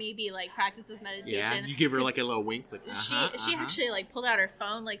she maybe like practices meditation. Yeah, you give her like a little wink. Like, She actually like pulled out her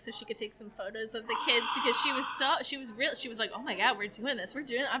phone like so she could take some photos of the kids because she was like, oh my God, we're doing this.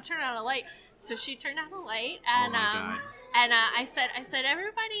 I'm turning on a light. So she turned on a light, and I said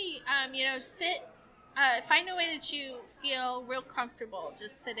everybody, sit. Find a way that you feel real comfortable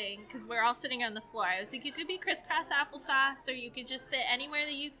just sitting, because we're all sitting on the floor. I was like, you could be crisscross applesauce, or you could just sit anywhere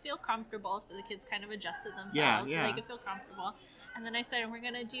that you feel comfortable. So the kids kind of adjusted themselves so they could feel comfortable. And then I said, we're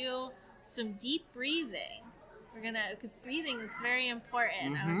going to do some deep breathing. Because breathing is very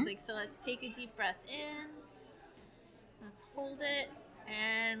important. I was like, so let's take a deep breath in. Let's hold it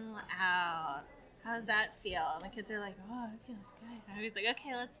and out. How does that feel? And the kids are like, oh, it feels good. And I was like,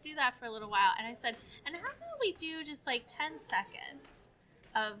 okay, let's do that for a little while. And I said, and how about we do just like 10 seconds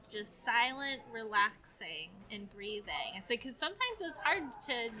of just silent, relaxing, and breathing? I said, because sometimes it's hard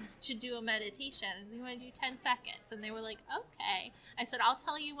to do a meditation. And you want to do 10 seconds. And they were like, okay. I said, I'll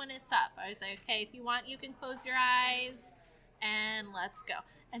tell you when it's up. I was like, okay, if you want, you can close your eyes. And let's go.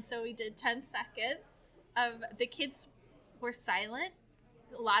 And so we did 10 seconds of the kids were silent.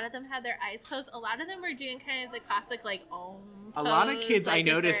 A lot of them had their eyes closed. A lot of them were doing kind of the classic, like, pose. A lot of kids, like, I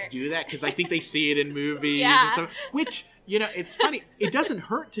noticed, do that because I think they see it in movies Yeah. and stuff. Which, it's funny. It doesn't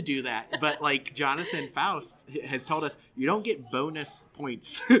hurt to do that. But, like, Jonathan Faust has told us, you don't get bonus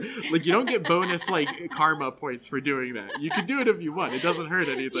points. Like, you don't get bonus, like, karma points for doing that. You can do it if you want. It doesn't hurt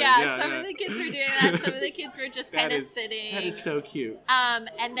anything. Yeah, some of the kids were doing that. Some of the kids were just kind of sitting. That is so cute.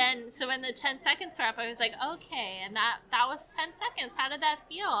 And then, so when the 10 seconds were up, I was like, okay. And that was 10 seconds. How did that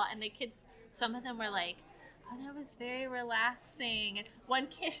feel? And the kids, some of them were like, oh, that was very relaxing. And one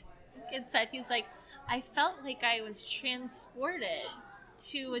kid said, he was like, I felt like I was transported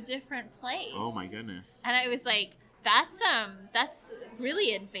to a different place. Oh my goodness. And I was like, that's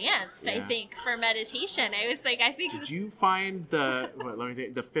really advanced, Yeah. I think, for meditation. I was like, I think. Did you find the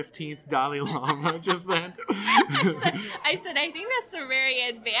 15th Dalai Lama just then? I said, I think that's a very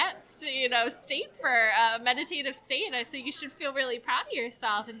advanced, state for a meditative state. And I said, you should feel really proud of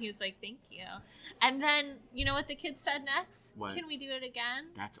yourself. And he was like, thank you. And then, you know what the kids said next? What? Can we do it again?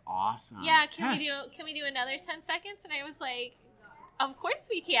 That's awesome. Yeah, can we do another 10 seconds? And I was like, of course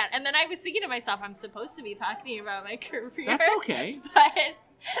we can. And then I was thinking to myself, I'm supposed to be talking about my career. That's okay. But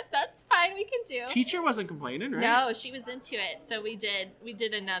that's fine. We can do. Teacher wasn't complaining, right? No, she was into it. So we did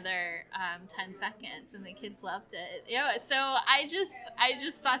another 10 seconds, and the kids loved it. Yeah. So I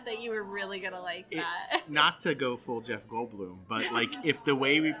just thought that you were really gonna like that. It's not to go full Jeff Goldblum, but like if the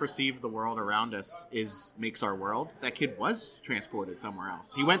way we perceive the world around us makes our world, that kid was transported somewhere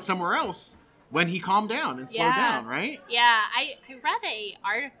else. He went somewhere else when he calmed down and slowed down, right? Yeah, I read an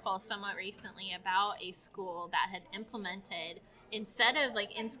article somewhat recently about a school that had implemented, instead of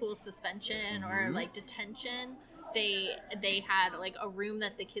like in-school suspension or like detention, they had like a room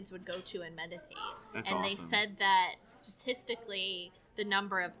that the kids would go to and meditate. That's and awesome. They said that statistically the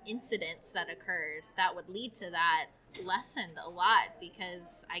number of incidents that occurred that would lead to that lessened a lot,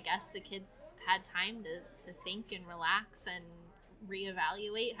 because I guess the kids had time to think and relax and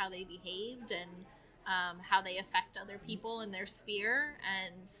reevaluate how they behaved, and how they affect other people in their sphere.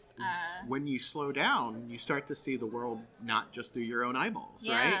 And when you slow down, you start to see the world not just through your own eyeballs,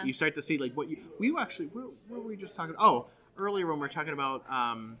 Yeah. right? You start to see like what we actually, what were we just talking? Oh, earlier when we were talking about,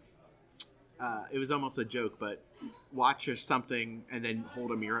 it was almost a joke, but watch something and then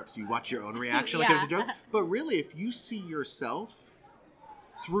hold a mirror up so you watch your own reaction like it was a joke. But really, if you see yourself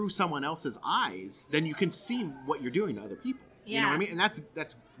through someone else's eyes, then you can see what you're doing to other people. You know what I mean? And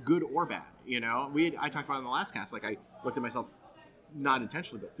that's good or bad. You know, I talked about it in the last cast. Like I looked at myself, not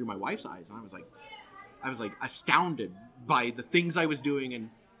intentionally, but through my wife's eyes, and I was like astounded by the things I was doing, and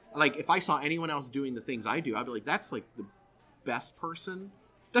like if I saw anyone else doing the things I do, I'd be like, that's like the best person.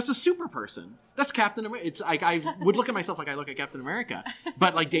 That's a super person. That's Captain America. It's like I would look at myself like I look at Captain America,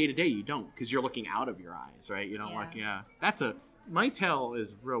 but like day to day you don't, because you're looking out of your eyes, right? You don't that's my tail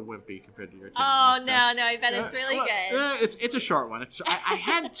is real wimpy compared to your tail. Oh no, I bet it's really good. It's a short one. I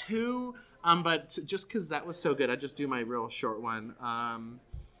had two, but just because that was so good, I just do my real short one.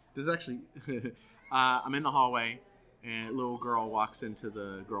 This is actually, I'm in the hallway, and a little girl walks into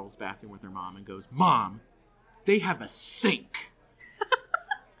the girls' bathroom with her mom and goes, "Mom, they have a sink."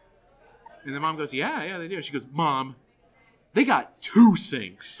 And the mom goes, yeah, they do. She goes, "Mom, they got 2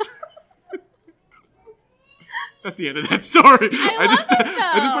 sinks." That's the end of that story. I just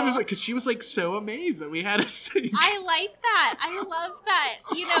understood because she was like so amazed that we had a sink. I like that. I love that.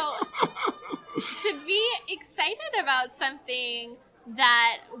 You know, to be excited about something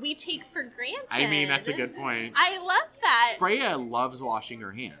that we take for granted. I mean, that's a good point. I love that. Freya loves washing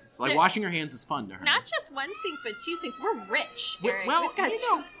her hands. Like, washing her hands is fun to her. Not just 1 sink, but 2 sinks. We're rich, Eric. Well, we've got 2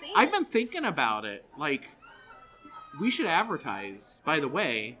 sinks. I've been thinking about it. Like, we should advertise. By the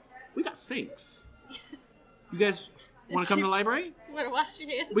way, we got sinks. You guys want to come to the library? Want to wash your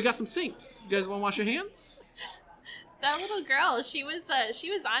hands? We got some sinks. You guys want to wash your hands? That little girl, she was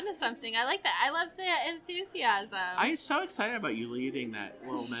onto something. I like that. I love the enthusiasm. I'm so excited about you leading that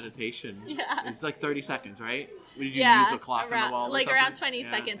little meditation. Yeah. It's like 30 seconds, right? Did you use a clock on the wall? Like around 20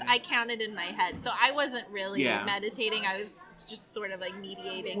 seconds. Yeah. I counted in my head. So I wasn't really meditating. I was just sort of like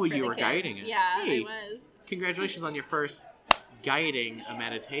mediating for you the were kids. guiding it. Yeah, Hey, I was. Congratulations on your first guiding a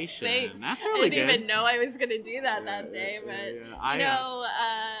meditation. Thanks. That's really good. I didn't even know I was going to do that day, but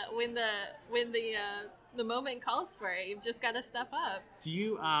when the moment calls for it, you've just got to step up. Do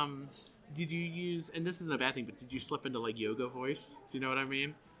you did you use, and this isn't a bad thing, but did you slip into like yoga voice? Do you know what I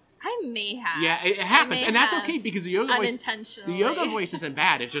mean? I may have. Yeah, it happens, and that's okay because the yoga voice, unintentionally. the yoga voice isn't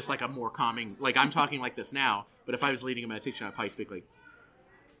bad. It's just like a more calming. Like I'm talking like this now, but if I was leading a meditation, I'd probably speak like,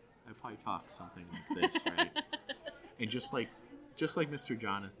 I'd probably talk something like this, right? And just like Mr.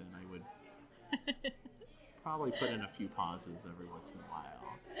 Jonathan, I would probably put in a few pauses every once in a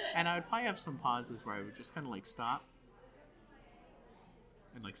while, and I would probably have some pauses where I would just kind of like stop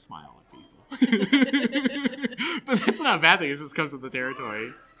and like smile at people. But that's not a bad thing. It just comes with the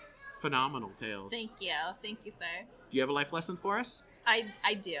territory. Phenomenal tales. Thank you, sir. Do you have a life lesson for us?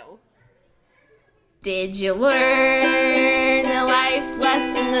 I do. Did you learn a life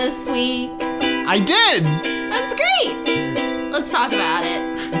lesson this week? I did! That's great! Let's talk about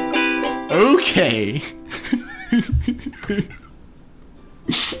it. Okay.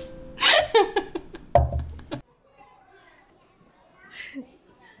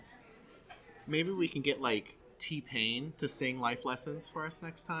 Maybe we can get like T-Pain to sing life lessons for us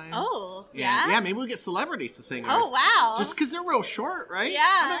next time. Oh, yeah? Yeah, maybe we'll get celebrities to sing. Oh, wow. Just because they're real short, right?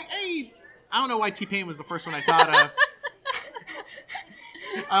 Yeah. I'm like, hey, I don't know why T-Pain was the first one I thought of.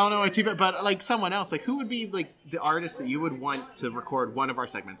 I don't know why T-Pain, but like someone else, like who would be like the artist that you would want to record one of our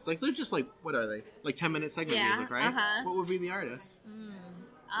segments? Like they're just like, what are they? Like 10-minute segment music, right? Uh-huh. What would be the artist?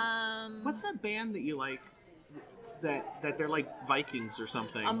 What's that band that you like? That they're like Vikings or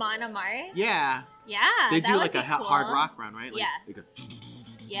something. Amon Amarth? Yeah. Yeah, They that do would like be a cool. hard rock run, right? Like, Yes. They go,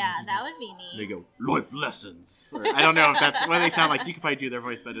 Yeah, that would be neat. they go, life lessons. Or, I don't know if that's what they sound like. You could probably do their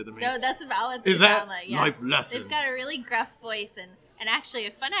voice better than me. No, that's about what they Is that sound like. Yeah. life lessons? They've got a really gruff voice and actually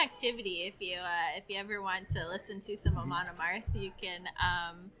a fun activity if you ever want to listen to some Amon Amarth,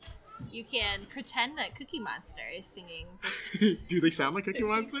 you can pretend that Cookie Monster is singing this. Do they sound like Cookie It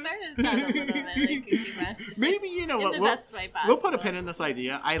Monster? sort of sound a little bit like Cookie Monster. Maybe, you know In what? the We'll, best way we'll put a possible. pin in this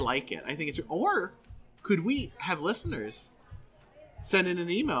idea. I like it. I think it's... Or could we have listeners send in an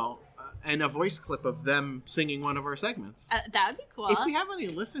email and a voice clip of them singing one of our segments? That would be cool. If we have any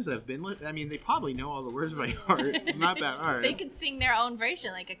listeners that have been... I mean, they probably know all the words by heart. It's not that hard. They could sing their own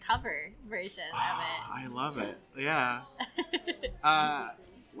version, like a cover version of I love it. Yeah. it.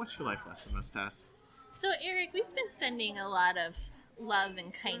 What's your life lesson, Miss Tess? So, Eric, we've been sending a lot of love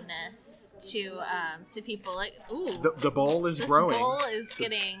and kindness to people. Like, ooh, The bowl is this growing. bowl is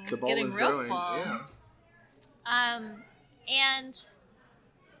getting The bowl getting is real growing. full. Yeah. And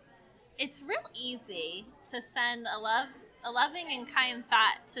it's real easy to send a loving and kind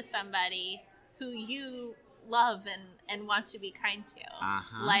thought to somebody who you love and want to be kind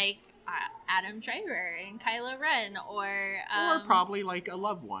to, like Adam Driver and Kylo Ren, or probably like a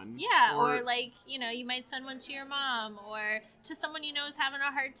loved one. Yeah, or like, you know, you might send one to your mom or to someone you know is having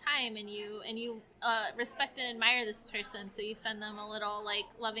a hard time, and you respect and admire this person, so you send them a little like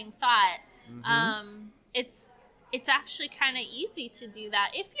loving thought. It's actually kind of easy to do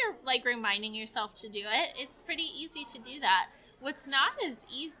that if you're like reminding yourself to do it. It's pretty easy to do that. What's not as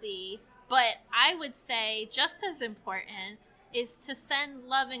easy, but I would say just as important, is to send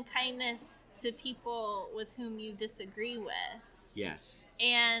love and kindness to people with whom you disagree with. Yes.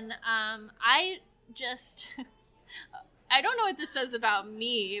 And I just, I don't know what this says about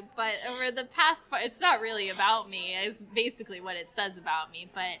me, but over the past, it's not really about me, is basically what it says about me,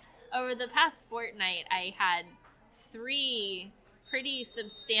 but over the past fortnight, I had 3 pretty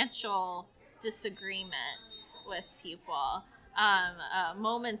substantial disagreements with people.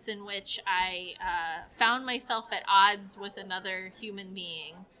 Moments in which I found myself at odds with another human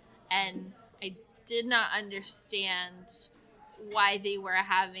being, and I did not understand why they were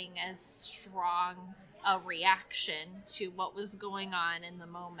having as strong a reaction to what was going on in the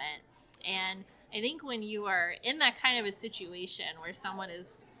moment. And I think when you are in that kind of a situation where someone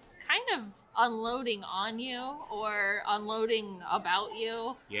is kind of unloading on you or unloading about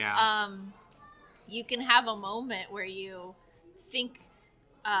you, you can have a moment where you think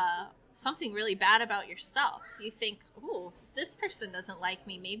something really bad about yourself. You think, ooh, this person doesn't like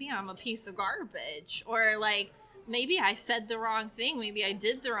me. Maybe I'm a piece of garbage. Or like, maybe I said the wrong thing. Maybe I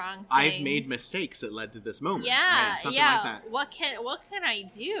did the wrong thing. I've made mistakes that led to this moment. Yeah, right? Something like that. What can I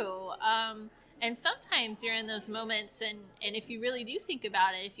do? And sometimes you're in those moments, and if you really do think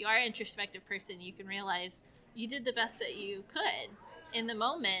about it, if you are an introspective person, you can realize you did the best that you could in the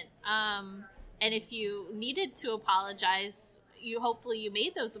moment. And if you needed to apologize, hopefully you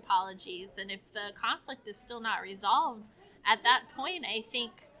made those apologies. And if the conflict is still not resolved, at that point, I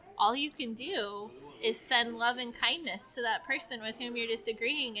think all you can do is send love and kindness to that person with whom you're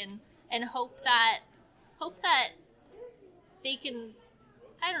disagreeing, and hope that they can,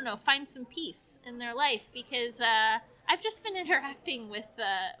 I don't know, find some peace in their life. Because I've just been interacting with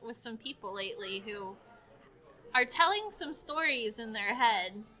some people lately who are telling some stories in their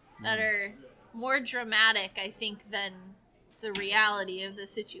head that are more dramatic, I think, than the reality of the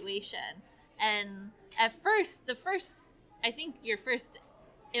situation. And at first, I think your first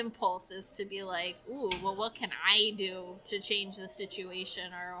impulse is to be like, ooh, well, what can I do to change the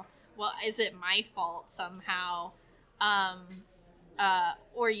situation? Or, well, is it my fault somehow?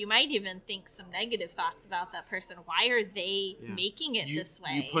 Or you might even think some negative thoughts about that person. Why are they making it this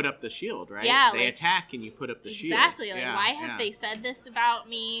way? You put up the shield, right? Yeah, they attack and you put up the shield. Exactly. Like, why have they said this about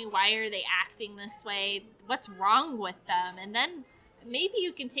me? Why are they acting this way? What's wrong with them? And then maybe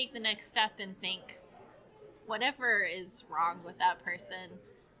you can take the next step and think, whatever is wrong with that person,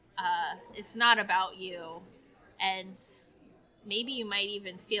 it's not about you. And maybe you might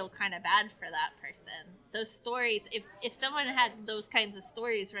even feel kind of bad for that person. Those stories, if someone had those kinds of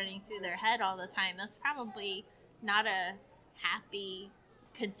stories running through their head all the time, that's probably not a happy,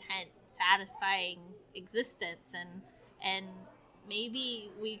 content, satisfying existence. And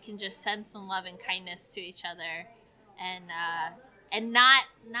maybe we can just send some love and kindness to each other, and not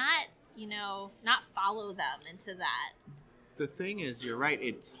follow them into that. The thing is, you're right,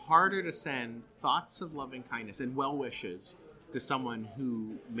 it's harder to send thoughts of love and kindness and well wishes to someone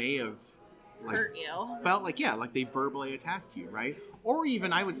who may have hurt you, felt like they verbally attacked you, right? Or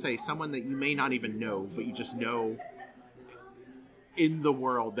even, I would say, someone that you may not even know, but you just know in the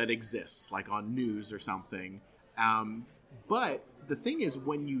world that exists, like on news or something. But the thing is,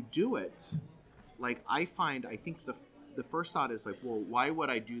 when you do it, like, I think the first thought is like, well, why would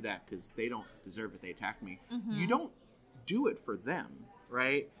I do that? Because they don't deserve it. They attacked me. Mm-hmm. You don't do it for them,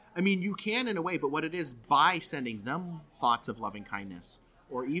 right? I mean, you can in a way, but what it is, by sending them thoughts of loving kindness,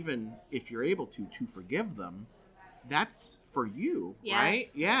 or even if you're able to forgive them, that's for you, right?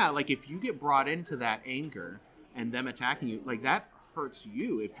 Yeah, like if you get brought into that anger and them attacking you, like that hurts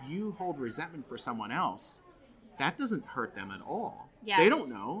you. If you hold resentment for someone else, that doesn't hurt them at all. Yes. They don't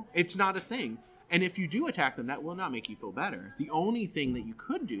know. It's not a thing. And if you do attack them, that will not make you feel better. The only thing that you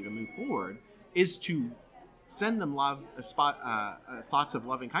could do to move forward is to send them thoughts of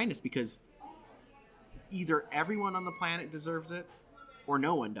love and kindness, because either everyone on the planet deserves it or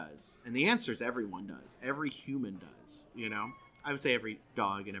no one does. And the answer is everyone does. Every human does, you know? I would say every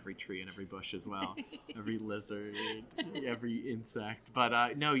dog and every tree and every bush as well, every lizard, every insect.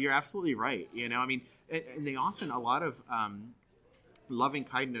 But no, you're absolutely right. You know, I mean, and they often, a lot of loving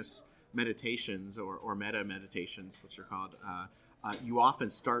kindness meditations or meta meditations, which are called, you often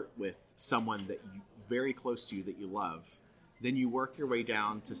start with someone that you very close to you that you love. Then you work your way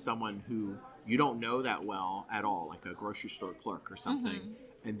down to someone who you don't know that well at all, like a grocery store clerk or something.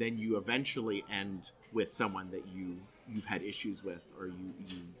 Mm-hmm. And then you eventually end with someone that you've had issues with, or you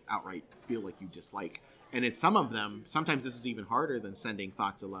outright feel like you dislike. And in some of them, sometimes this is even harder than sending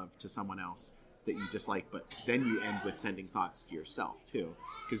thoughts of love to someone else that you dislike, but then you end with sending thoughts to yourself too.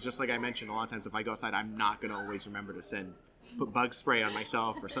 Because just like I mentioned, a lot of times if I go outside, I'm not going to always remember to put bug spray on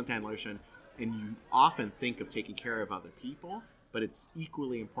myself or suntan lotion. And you often think of taking care of other people, but it's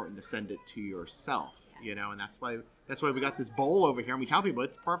equally important to send it to yourself, you know, and that's why we got this bowl over here, and we tell people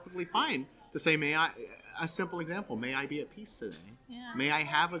it's perfectly fine to say, a simple example, may I be at peace today? Yeah. May I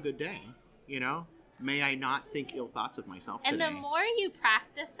have a good day? You know, may I not think ill thoughts of myself today? And the more you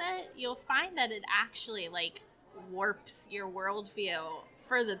practice it, you'll find that it actually like warps your worldview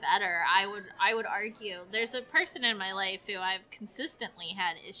for the better. I would argue. There's a person in my life who I've consistently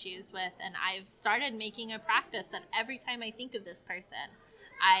had issues with, and I've started making a practice that every time I think of this person,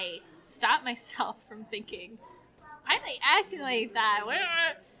 I stop myself from thinking, why am I acting like that?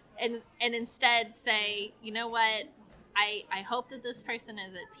 And instead say, you know what? I hope that this person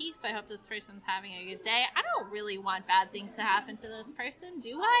is at peace. I hope this person's having a good day. I don't really want bad things to happen to this person,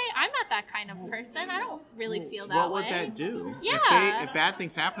 do I? I'm not that kind of person. I don't really feel that way. What would that do? Yeah. If bad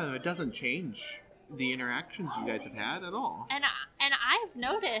things happen to them, it doesn't change the interactions you guys have had at all. And I've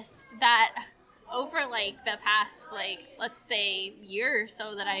noticed that over like the past, like, let's say year or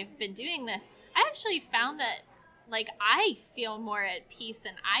so that I've been doing this, I actually found that like I feel more at peace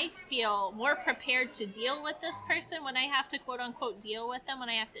and I feel more prepared to deal with this person when I have to quote unquote deal with them, when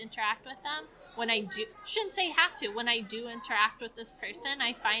I have to interact with them. When I shouldn't say have to, when I do interact with this person,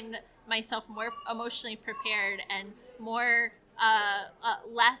 I find myself more emotionally prepared and more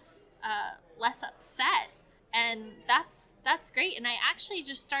less upset. And that's great. And I actually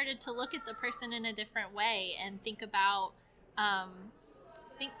just started to look at the person in a different way and think about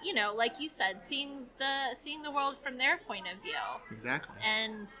you know, like you said, seeing the world from their point of view. Exactly.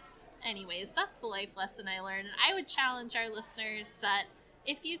 And anyways, that's the life lesson I learned. And I would challenge our listeners that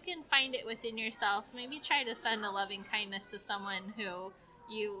if you can find it within yourself, maybe try to send a loving kindness to someone who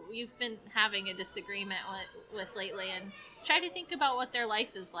you've been having a disagreement with lately, and try to think about what their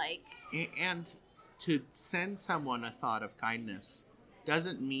life is like. And to send someone a thought of kindness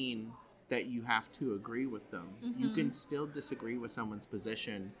doesn't mean that you have to agree with them. Mm-hmm. You can still disagree with someone's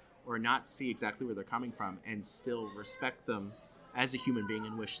position or not see exactly where they're coming from and still respect them as a human being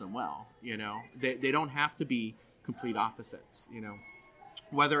and wish them well. You know, they don't have to be complete opposites, you know,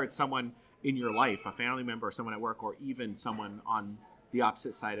 whether it's someone in your life, a family member or someone at work, or even someone on the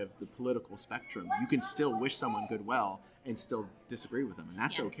opposite side of the political spectrum. You can still wish someone good well and still disagree with them, and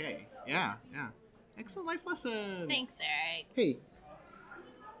that's okay. Yeah. Excellent life lesson. Thanks, Eric.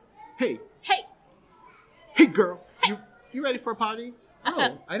 Hey, girl. Hey. You ready for a potty?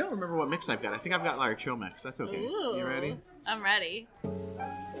 Oh, I don't remember what mix I've got. I think I've got Larry Chill mix. That's okay. Ooh, you ready? I'm ready. What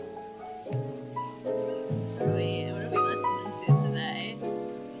are we listening to today?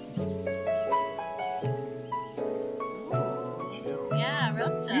 Chill. Yeah, real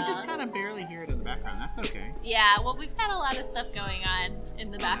chill. You just kind of barely hear it in the background. That's okay. Yeah, well, we've got a lot of stuff going on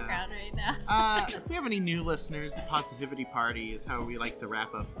in the background right now. If we have any new listeners, the Positivity Party is how we like to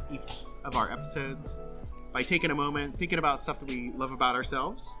wrap up each of our episodes, by taking a moment, thinking about stuff that we love about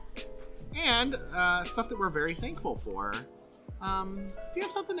ourselves, and stuff that we're very thankful for. Do you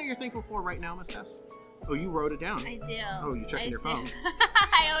have something that you're thankful for right now, Miss Tess? Oh, you wrote it down. I do. Oh, you're checking your phone.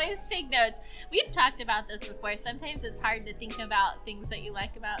 I always take notes. We've talked about this before. Sometimes it's hard to think about things that you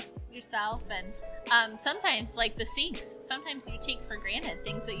like about yourself, and sometimes, like the sinks, sometimes you take for granted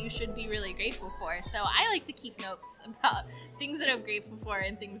things that you should be really grateful for. So I like to keep notes about things that I'm grateful for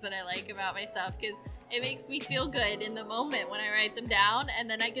and things that I like about myself, because it makes me feel good in the moment when I write them down, and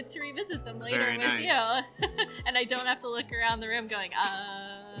then I get to revisit them later Very with nice. you. And I don't have to look around the room going,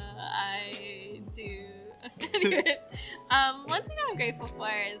 I do. One thing I'm grateful for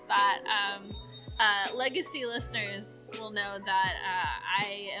is that legacy listeners will know that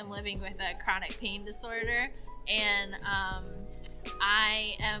I am living with a chronic pain disorder, and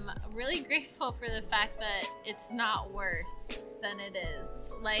I am really grateful for the fact that it's not worse than it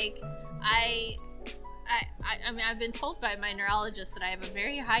is. Like, I mean, I've been told by my neurologist that I have a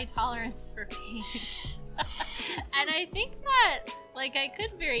very high tolerance for pain. And I think that, like, I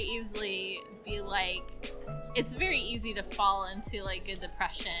could very easily be like, it's very easy to fall into, like, a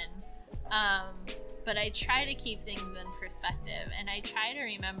depression. But I try to keep things in perspective, and I try to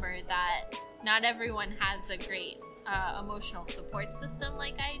remember that not everyone has a great emotional support system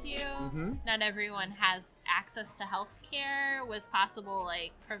like I do. Mm-hmm. Not everyone has access to health care with possible,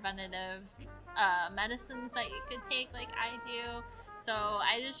 like, preventative medicines that you could take like I do. So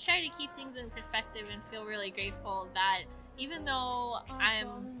I just try to keep things in perspective and feel really grateful that even though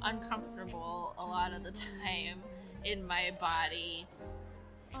I'm uncomfortable a lot of the time in my body,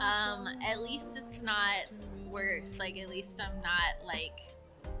 at least it's not worse. Like, at least I'm not, like,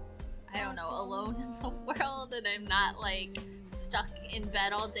 I don't know, alone in the world, and I'm not, like, stuck in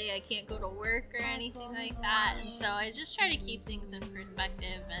bed all day. I can't go to work or anything like that. And so I just try to keep things in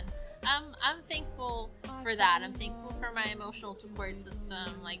perspective, and I'm thankful for that. I'm thankful for my emotional support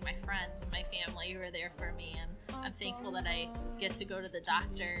system, like my friends and my family who are there for me, and I'm thankful that I get to go to the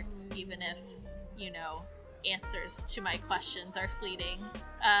doctor even if, you know, answers to my questions are fleeting.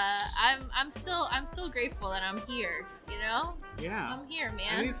 I'm still grateful that I'm here, you know? Yeah. I'm here, I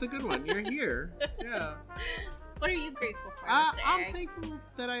man. think it's a good one. You're here. Yeah. What are you grateful for, Mr. I'm Eric? thankful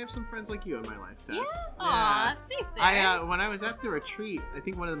that I have some friends like you in my life, Tess. Yeah? Yeah. Aw, thanks, Eric. When I was at the retreat, I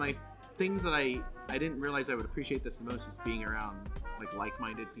think one of my things that I didn't realize I would appreciate this the most is being around, like,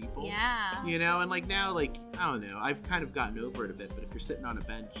 like-minded people. Yeah. You know, and, like, now, like, I don't know, I've kind of gotten over it a bit, but if you're sitting on a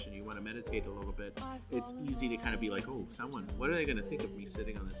bench and you want to meditate a little bit, it's easy to kind of be like, oh, what are they going to think of me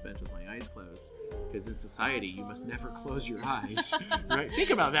sitting on this bench with my eyes closed? Because in society, you must never close your eyes, right?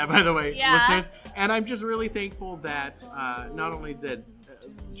 Think about that, by the way, Yeah. listeners. And I'm just really thankful that not only that,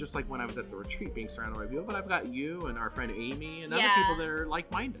 just like when I was at the retreat being surrounded by people, but I've got you and our friend Amy and other Yeah. people that are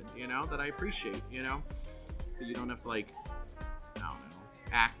like-minded, you know, that I appreciate, you know, that you don't have to, like, I don't know,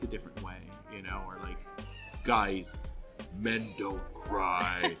 act a different way, you know, or like, guys, men don't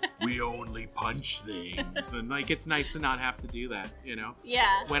cry, we only punch things, and, like, it's nice to not have to do that, you know.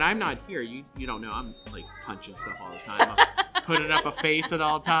 Yeah. When I'm not here, you don't know, I'm, like, punching stuff all the time. I'm putting up a face at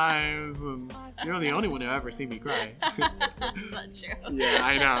all times, and you're the only one who ever seen me cry. That's not true. Yeah,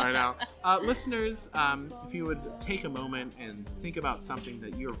 I know. Listeners, if you would take a moment and think about something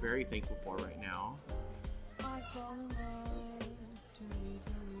that you're very thankful for right now.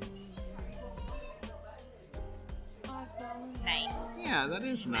 Nice. Yeah, that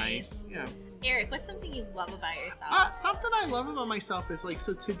is nice. Yeah. Eric, what's something you love about yourself? Something I love about myself is, like,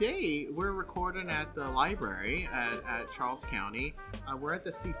 so today we're recording at the library at Charles County. We're at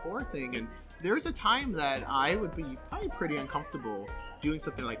the C4 thing, and there's a time that I would be probably pretty uncomfortable doing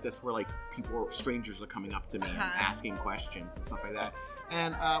something like this where, like, strangers are coming up to me and asking questions and stuff like that.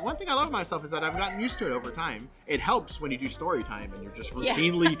 And one thing I love about myself is that I've gotten used to it over time. It helps when you do story time and you're just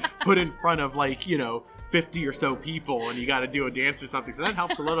routinely put in front of, like, you know, 50 or so people and you got to do a dance or something, so that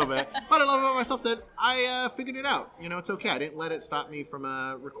helps a little bit. But I love about myself that I figured it out. You know, it's okay. I didn't let it stop me from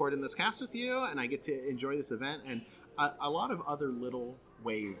recording this cast with you, and I get to enjoy this event, and a lot of other little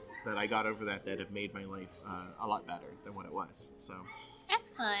ways that I got over that have made my life a lot better than what it was. So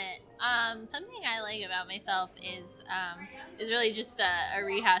Excellent. Something I like about myself is really just a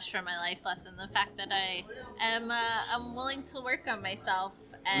rehash from my life lesson. The fact that I am I'm willing to work on myself,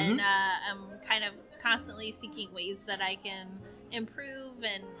 and I'm kind of constantly seeking ways that I can improve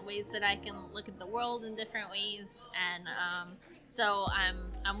and ways that I can look at the world in different ways. And so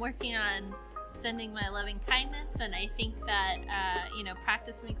I'm working on sending my loving kindness, and I think that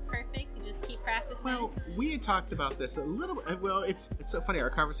practice makes perfect. You just keep practicing. Well, we had talked about this a little bit. Well, it's so funny. Our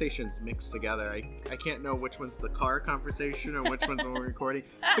conversations mixed together. I can't know which one's the car conversation or which one's when we're recording.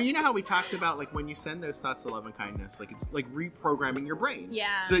 But you know how we talked about, like, when you send those thoughts of love and kindness, like, it's like reprogramming your brain.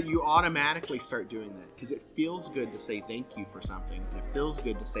 Yeah. So that you automatically start doing that, because it feels good to say thank you for something, and it feels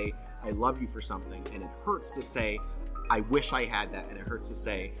good to say I love you for something, and it hurts to say I wish I had that, and it hurts to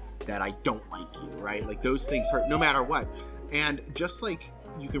say that I don't like you, right? Like, those things hurt no matter what. And just like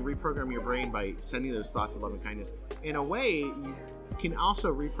you can reprogram your brain by sending those thoughts of love and kindness, in a way, you can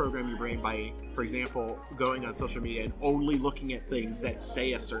also reprogram your brain by, for example, going on social media and only looking at things that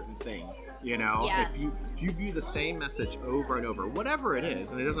say a certain thing. You know, Yes. if you view the same message over and over, whatever it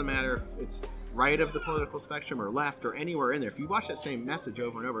is, and it doesn't matter if it's right of the political spectrum or left or anywhere in there, if you watch that same message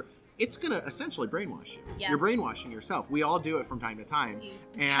over and over, it's going to essentially brainwash you. Yes. You're brainwashing yourself. We all do it from time to time. You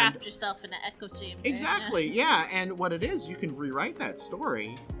And trapped yourself in an echo chamber. exactly, yeah. And what it is, you can rewrite that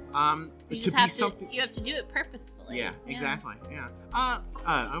story You to just be have something. to. You have to do it purposefully. Yeah, exactly. Yeah.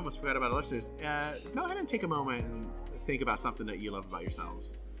 I almost forgot about our listeners. Go ahead and take a moment and think about something that you love about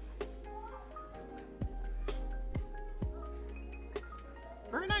yourselves.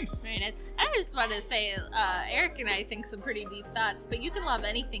 Very nice. Very nice. I just want to say, Eric and I think some pretty deep thoughts, but you can love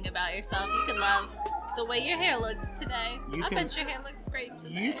anything about yourself. You can love the way your hair looks today. I bet your hair looks great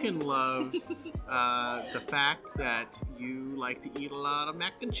today. You can love the fact that you like to eat a lot of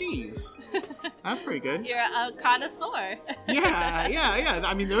mac and cheese. That's pretty good. You're a connoisseur. Yeah.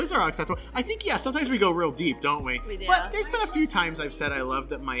 I mean, those are acceptable. I think, sometimes we go real deep, don't we? We do. But there's been a few times I've said I love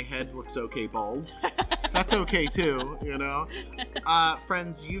that my head looks okay bald. That's okay, too, you know?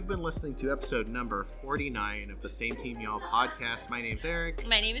 Friends, you've been listening to episode number 49 of the Same Team Y'all podcast. My name's Eric.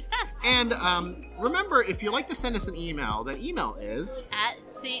 My name is Tess. And remember, if you'd like to send us an email, that email is...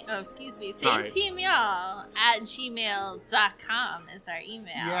 sameteamyall@gmail.com is our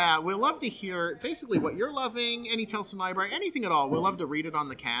email. Yeah, we'd love to hear basically what you're loving, any Tales from the Library, anything at all. We'd love to read it on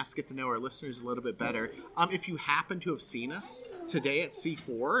the cast, get to know our listeners a little bit better. If you happen to have seen us today at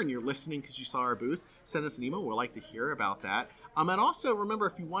C4 and you're listening because you saw our booth, send us an email. We'd like to hear about that. And also, remember,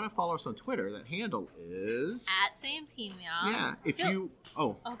 if you want to follow us on Twitter, that handle is... @SameTeamYall. Yeah,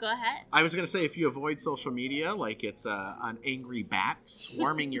 Oh, go ahead. I was going to say, if you avoid social media, like it's an angry bat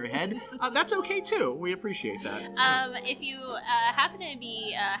swarming your head, that's okay, too. We appreciate that. If you happen to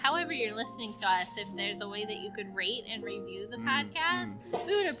be, however you're listening to us, if there's a way that you could rate and review the podcast,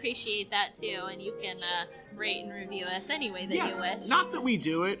 we would appreciate that, too. And you can rate and review us any way that you wish. Not that we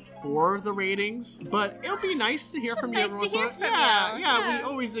do it for the ratings, but it would be nice to hear from you every once in a while. Yeah, we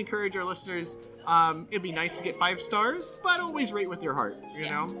always encourage our listeners. It'd be nice to get 5 stars, but always rate with your heart, you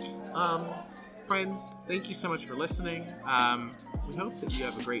know? Friends, thank you so much for listening. We hope that you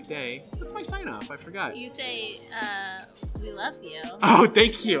have a great day. What's my sign off? I forgot. You say, we love you. Oh,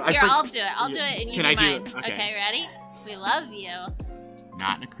 thank you. Here, I'll do it. I'll do it and you Can do I do mine. it? Okay. Okay, ready? We love you.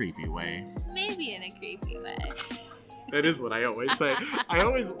 Not in a creepy way. Maybe in a creepy way. That is what I always say.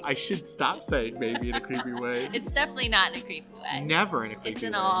 I should stop saying maybe in a creepy way. It's definitely not in a creepy way. Never in a creepy way. It's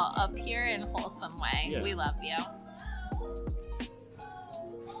in a pure and wholesome way. Yeah. We love you.